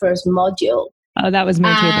of the first module. Oh, that was me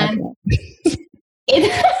too.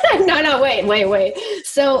 No, wait.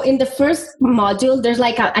 So in the first module, there's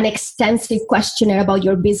like an extensive questionnaire about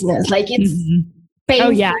your business. Like it's painful. Oh,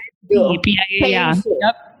 yeah. Yeah.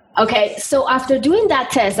 Yep. Okay. So after doing that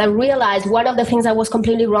test, I realized one of the things that was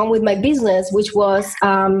completely wrong with my business, which was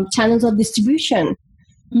channels of distribution.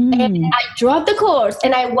 And I dropped the course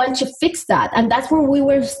and I want to fix that. And that's when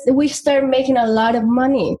we started making a lot of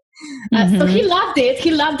money. So he loved it.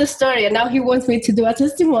 He loved the story. And now he wants me to do a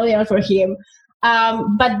testimonial for him.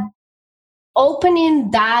 But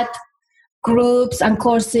opening that groups and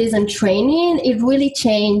courses and training, it really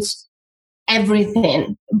changed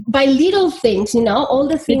everything by little things, all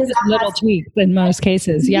the things. Little tweaks in most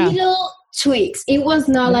cases. Yeah. Little tweaks. It was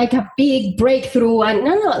not like a big breakthrough and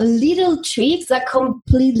no, little tweaks that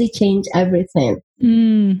completely change everything.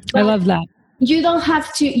 I love that. You don't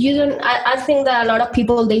have to, I think that a lot of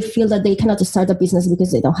people, they feel that they cannot start a business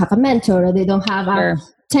because they don't have a mentor or they don't have a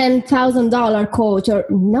 $10,000 coach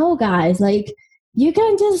no, guys, like you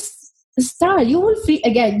can just start. You will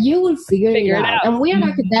figure it out. And we are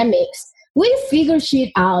academics. We figure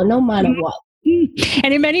shit out no matter what.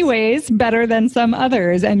 And in many ways better than some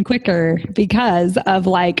others and quicker because of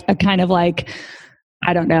like a kind of like,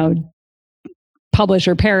 I don't know, publish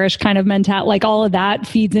or perish kind of mentality. Like all of that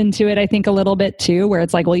feeds into it, I think, a little bit too, where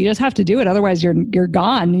it's like, well, you just have to do it. Otherwise you're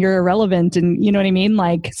gone, you're irrelevant. And you know what I mean?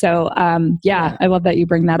 Like, so, yeah, I love that you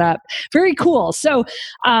bring that up. Very cool. So,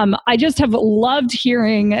 I just have loved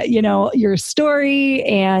hearing, your story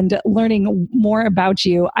and learning more about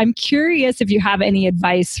you. I'm curious if you have any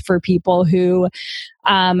advice for people who,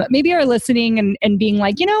 maybe are listening and being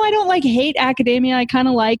like, I don't hate academia. I kind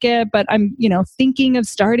of like it, but I'm, thinking of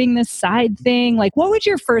starting this side thing. Like, what would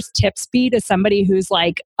your first tips be to somebody who's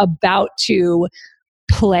like about to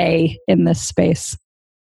play in this space?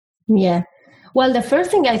 Yeah. Well, the first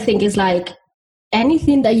thing I think is like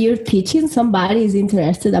anything that you're teaching, somebody is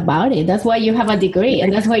interested about it. That's why you have a degree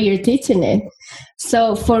and that's why you're teaching it.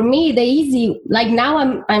 So for me, the easy, like now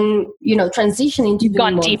I'm transitioning to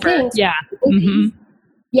gone deeper. Things. Yeah.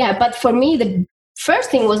 Yeah. But for me, the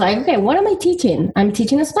first thing was like, okay, what am I teaching? I'm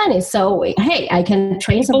teaching Spanish. So, hey, I can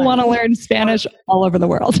train somebody. People want to learn Spanish all over the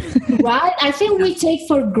world. Right? I think we take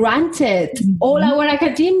for granted all our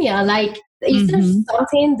academia. Like, is there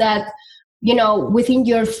something that, within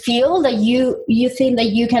your field that you think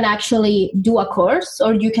that you can actually do a course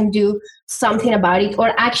or you can do something about it,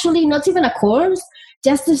 or actually not even a course,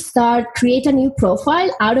 just to create a new profile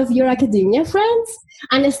out of your academia friends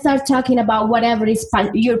and start talking about whatever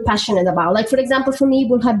you're passionate about. Like, for example, for me, it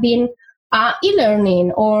would have been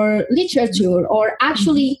e-learning or literature, or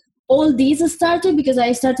actually all these started because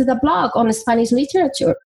I started a blog on Spanish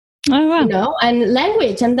literature. Oh, wow. And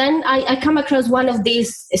language. And then I come across one of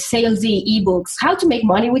these salesy ebooks, how to make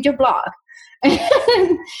money with your blog.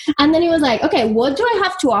 And then it was like, okay, what do I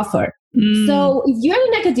have to offer? So if you're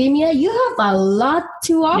in academia, you have a lot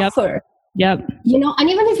to offer. Yep. And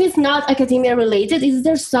even if it's not academia related, is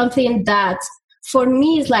there something that for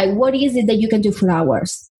me is like, what is it that you can do for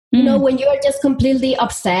hours? When you are just completely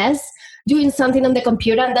obsessed doing something on the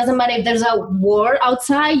computer, and doesn't matter if there's a war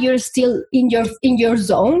outside, you're still in your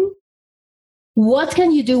zone. What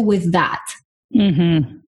can you do with that?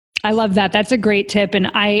 I love that. That's a great tip.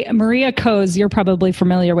 And Maria Koz, you're probably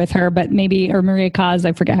familiar with her, but or Maria Koz,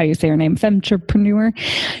 I forget how you say her name, Femtrepreneur.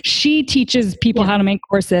 She teaches people how to make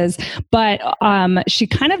courses, but she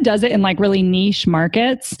kind of does it in like really niche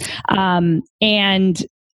markets.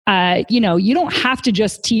 You don't have to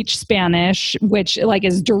just teach Spanish, which like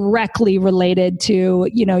is directly related to,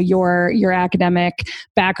 your academic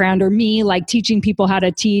background, or me like teaching people how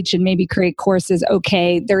to teach and maybe create courses.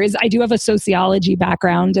 Okay. I do have a sociology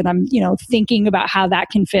background, and I'm, thinking about how that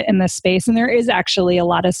can fit in this space. And there is actually a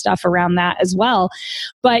lot of stuff around that as well.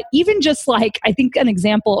 But even just like, I think an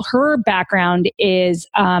example, her background is,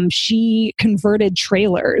 she converted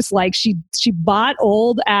trailers. Like she bought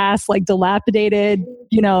old ass, like dilapidated,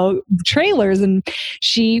 trailers, and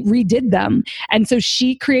she redid them. And so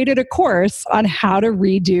she created a course on how to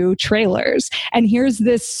redo trailers. And here's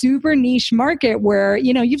this super niche market where,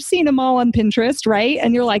 you've seen them all on Pinterest, right?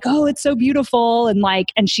 And you're like, oh, it's so beautiful.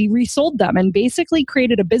 And she resold them and basically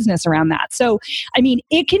created a business around that. So, I mean,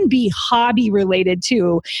 it can be hobby related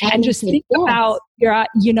too. And just think about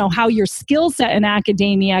how your skill set in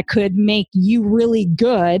academia could make you really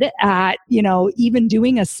good at, even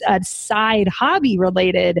doing a side hobby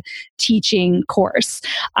related teaching course.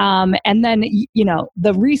 And then,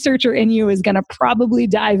 the researcher in you is going to probably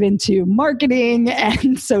dive into marketing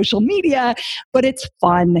and social media, but it's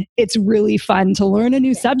fun. It's really fun to learn a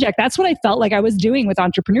new subject. That's what I felt like I was doing with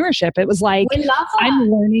entrepreneurship. It was like, I'm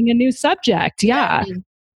learning a new subject. Yeah,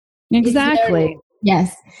 exactly.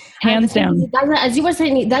 Yes. Hands down. As you were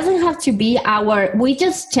saying, it doesn't have to be we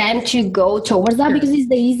just tend to go towards that because it's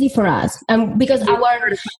the easy for us. Because our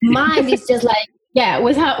mind is just like,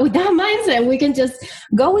 with that mindset, we can just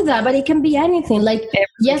go with that. But it can be anything. Like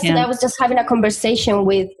yesterday, I was just having a conversation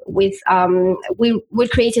we're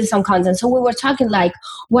creating some content. So we were talking like,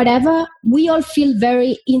 whatever, we all feel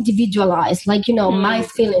very individualized. Like, my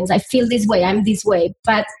feelings, I feel this way, I'm this way.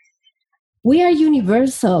 But we are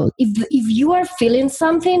universal. If you are feeling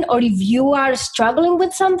something, or if you are struggling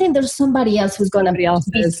with something, there's somebody else who's going to be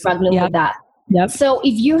struggling with that. Yep. So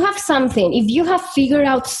if you have something, if you have figured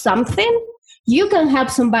out something, you can help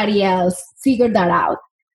somebody else figure that out.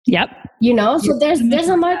 Yep. So there's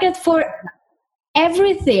a market for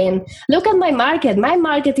everything. Look at my market. My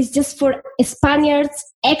market is just for Spaniards,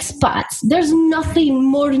 expats. There's nothing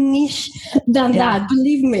more niche than that.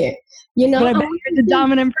 Believe me. But I bet you're the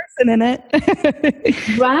dominant person in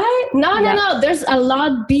it. Right? No. There's a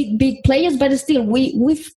lot big players, but still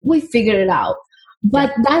we figured it out.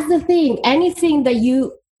 But that's the thing. Anything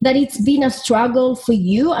that it's been a struggle for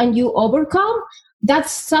you and you overcome,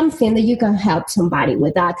 that's something that you can help somebody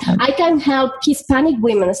with that. I can help Hispanic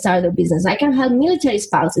women start their business. I can help military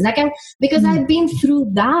spouses. Because I've been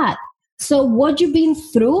through that. So what you've been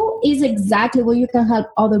through is exactly where you can help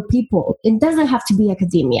other people. It doesn't have to be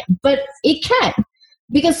academia, but it can.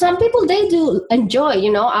 Because some people, they do enjoy,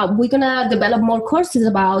 we're going to develop more courses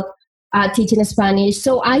about teaching Spanish.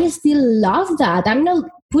 So I still love that. I'm not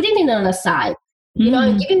putting it on the side.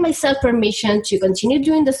 I'm giving myself permission to continue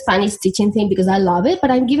doing the Spanish teaching thing because I love it,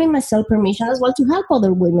 but I'm giving myself permission as well to help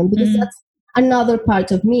other women because that's another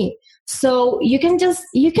part of me. So you can have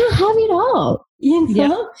it all,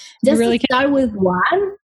 just really start with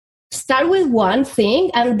one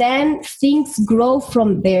thing, and then things grow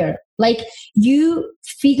from there. Like you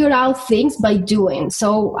figure out things by doing.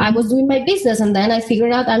 So I was doing my business, and then I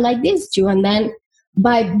figured out I like this too. And then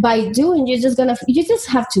by doing, you just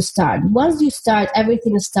have to start. Once you start,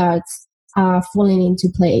 everything starts falling into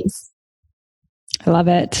place. I love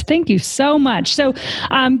it. Thank you so much. So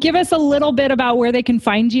give us a little bit about where they can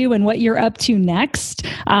find you and what you're up to next.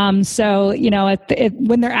 So,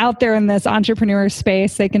 when they're out there in this entrepreneur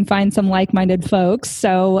space, they can find some like-minded folks.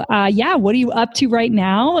 So, what are you up to right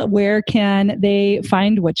now? Where can they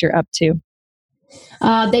find what you're up to?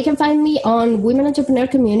 They can find me on Women Entrepreneur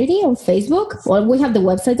Community on Facebook. Well, we have the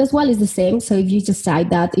website as well. It's the same. So if you just type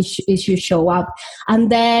that, it should show up.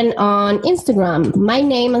 And then on Instagram, my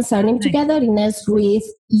name and surname together, Ines Ruiz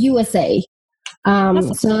USA.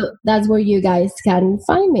 Awesome. So that's where you guys can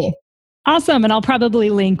find me. Awesome. And I'll probably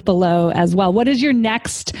link below as well. What is your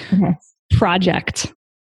next project?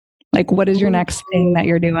 Like, what is your next thing that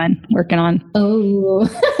you're working on?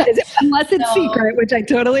 Unless it's secret, which I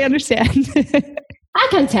totally understand. I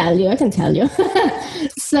can tell you.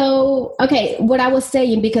 So, okay, what I was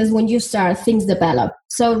saying, because when you start, things develop.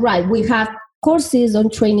 So, right, we have courses on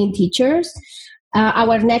training teachers.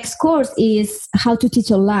 Our next course is how to teach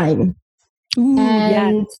online.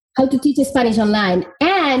 How to teach Spanish online.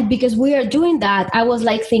 And because we are doing that, I was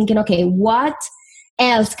like thinking, okay, what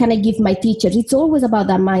else can I give my teachers? It's always about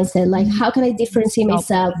that mindset. Like, how can I differentiate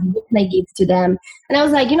myself? What can I give to them? And I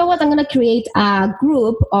was like, you know what? I'm going to create a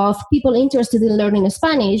group of people interested in learning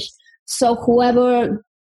Spanish. So whoever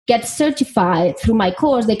gets certified through my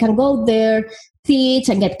course, they can go there, teach,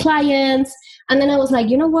 and get clients. And then I was like,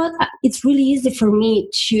 you know what? It's really easy for me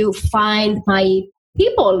to find my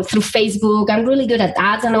people through Facebook. I'm really good at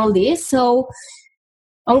ads and all this. So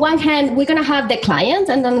on one hand, we're going to have the clients,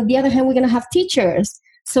 and on the other hand, we're going to have teachers.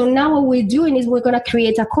 So now what we're doing is we're going to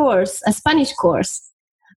create a course, a Spanish course.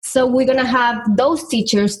 So we're going to have those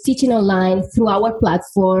teachers teaching online through our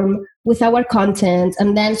platform with our content.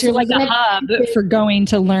 And then so you're like a hub for going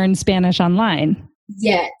to learn Spanish online.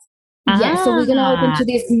 Yes. Yeah, so we're going to open to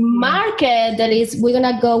this market that is, we're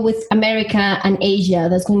going to go with America and Asia.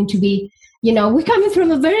 That's going to be, we're coming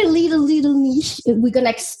from a very little niche. We're going to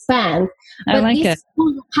expand. I like it. This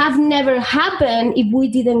would have never happened if we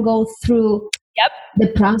didn't go through the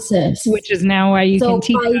process. Which is now why you can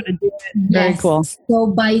teach how to do it. Very cool. So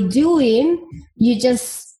by doing, you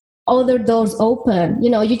just, other doors open.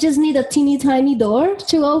 You just need a teeny tiny door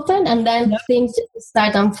to open, and then things just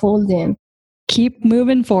start unfolding. Keep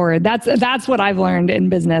moving forward. That's what I've learned in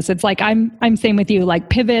business. It's like, I'm same with you, like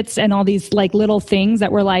pivots and all these like little things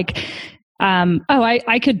that were like,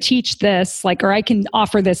 I could teach this, like, or I can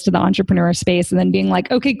offer this to the entrepreneur space, and then being like,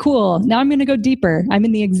 okay, cool. Now I'm going to go deeper. I'm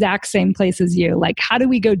in the exact same place as you. Like, how do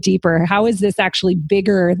we go deeper? How is this actually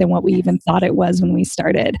bigger than what we even thought it was when we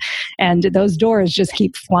started? And those doors just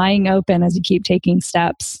keep flying open as you keep taking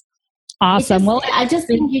steps. Awesome. Well, I just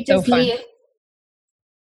think you just leave.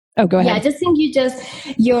 Oh, go ahead. Yeah, I just think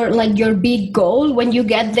your big goal, when you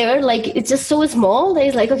get there, like, it's just so small that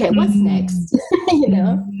it's like, okay, what's next? Mm-hmm.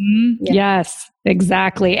 Yeah. Yes,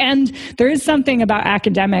 exactly. And there is something about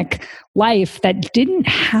academic life that didn't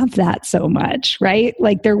have that so much, right?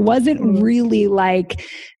 Like, there wasn't really like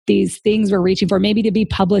these things we're reaching for, maybe to be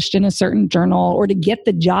published in a certain journal or to get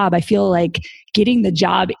the job. I feel like getting the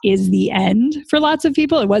job is the end for lots of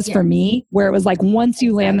people. It was for me, where it was like, once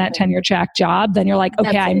you land that tenure track job, then you're like,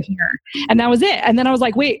 okay, I'm here. And that was it. And then I was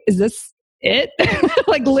like, wait, is this it?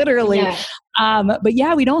 Like, literally. Yeah. But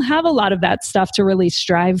yeah, we don't have a lot of that stuff to really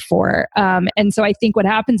strive for. And so I think what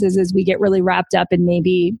happens is we get really wrapped up in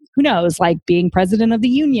maybe, who knows, like being president of the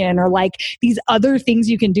union or like these other things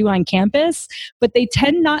you can do on campus, but they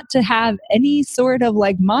tend not to have any sort of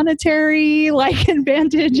like monetary like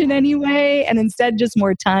advantage in any way, and instead just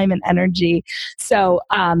more time and energy. So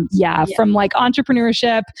from like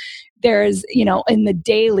entrepreneurship, there's, in the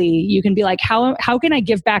daily, you can be like, how can I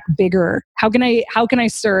give back bigger? How can I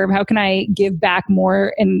serve? How can I give back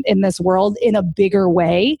more in this world in a bigger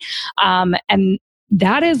way? And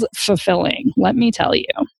that is fulfilling, let me tell you.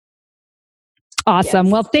 Awesome.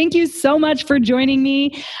 Yes. Well, thank you so much for joining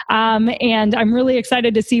me. And I'm really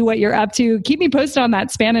excited to see what you're up to. Keep me posted on that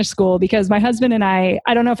Spanish school, because my husband and I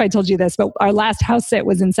don't know if I told you this, but our last house sit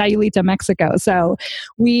was in Sayulita, Mexico. So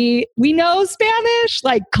we know Spanish,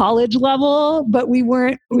 like college level, but we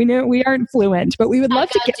aren't fluent, but we would love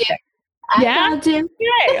to get there. Yeah. Okay.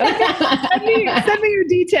 Send me your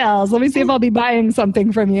details. Let me see if I'll be buying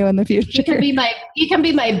something from you in the future. You can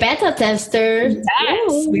be my beta tester.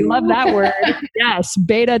 Yes, we love that word. Yes,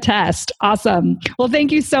 beta test. Awesome. Well,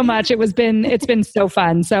 thank you so much. It's been so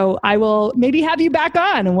fun. So I will maybe have you back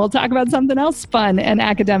on, and we'll talk about something else fun and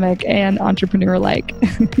academic and entrepreneur like.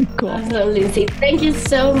 Cool. Awesome, Lindsay. Thank you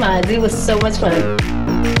so much. It was so much fun.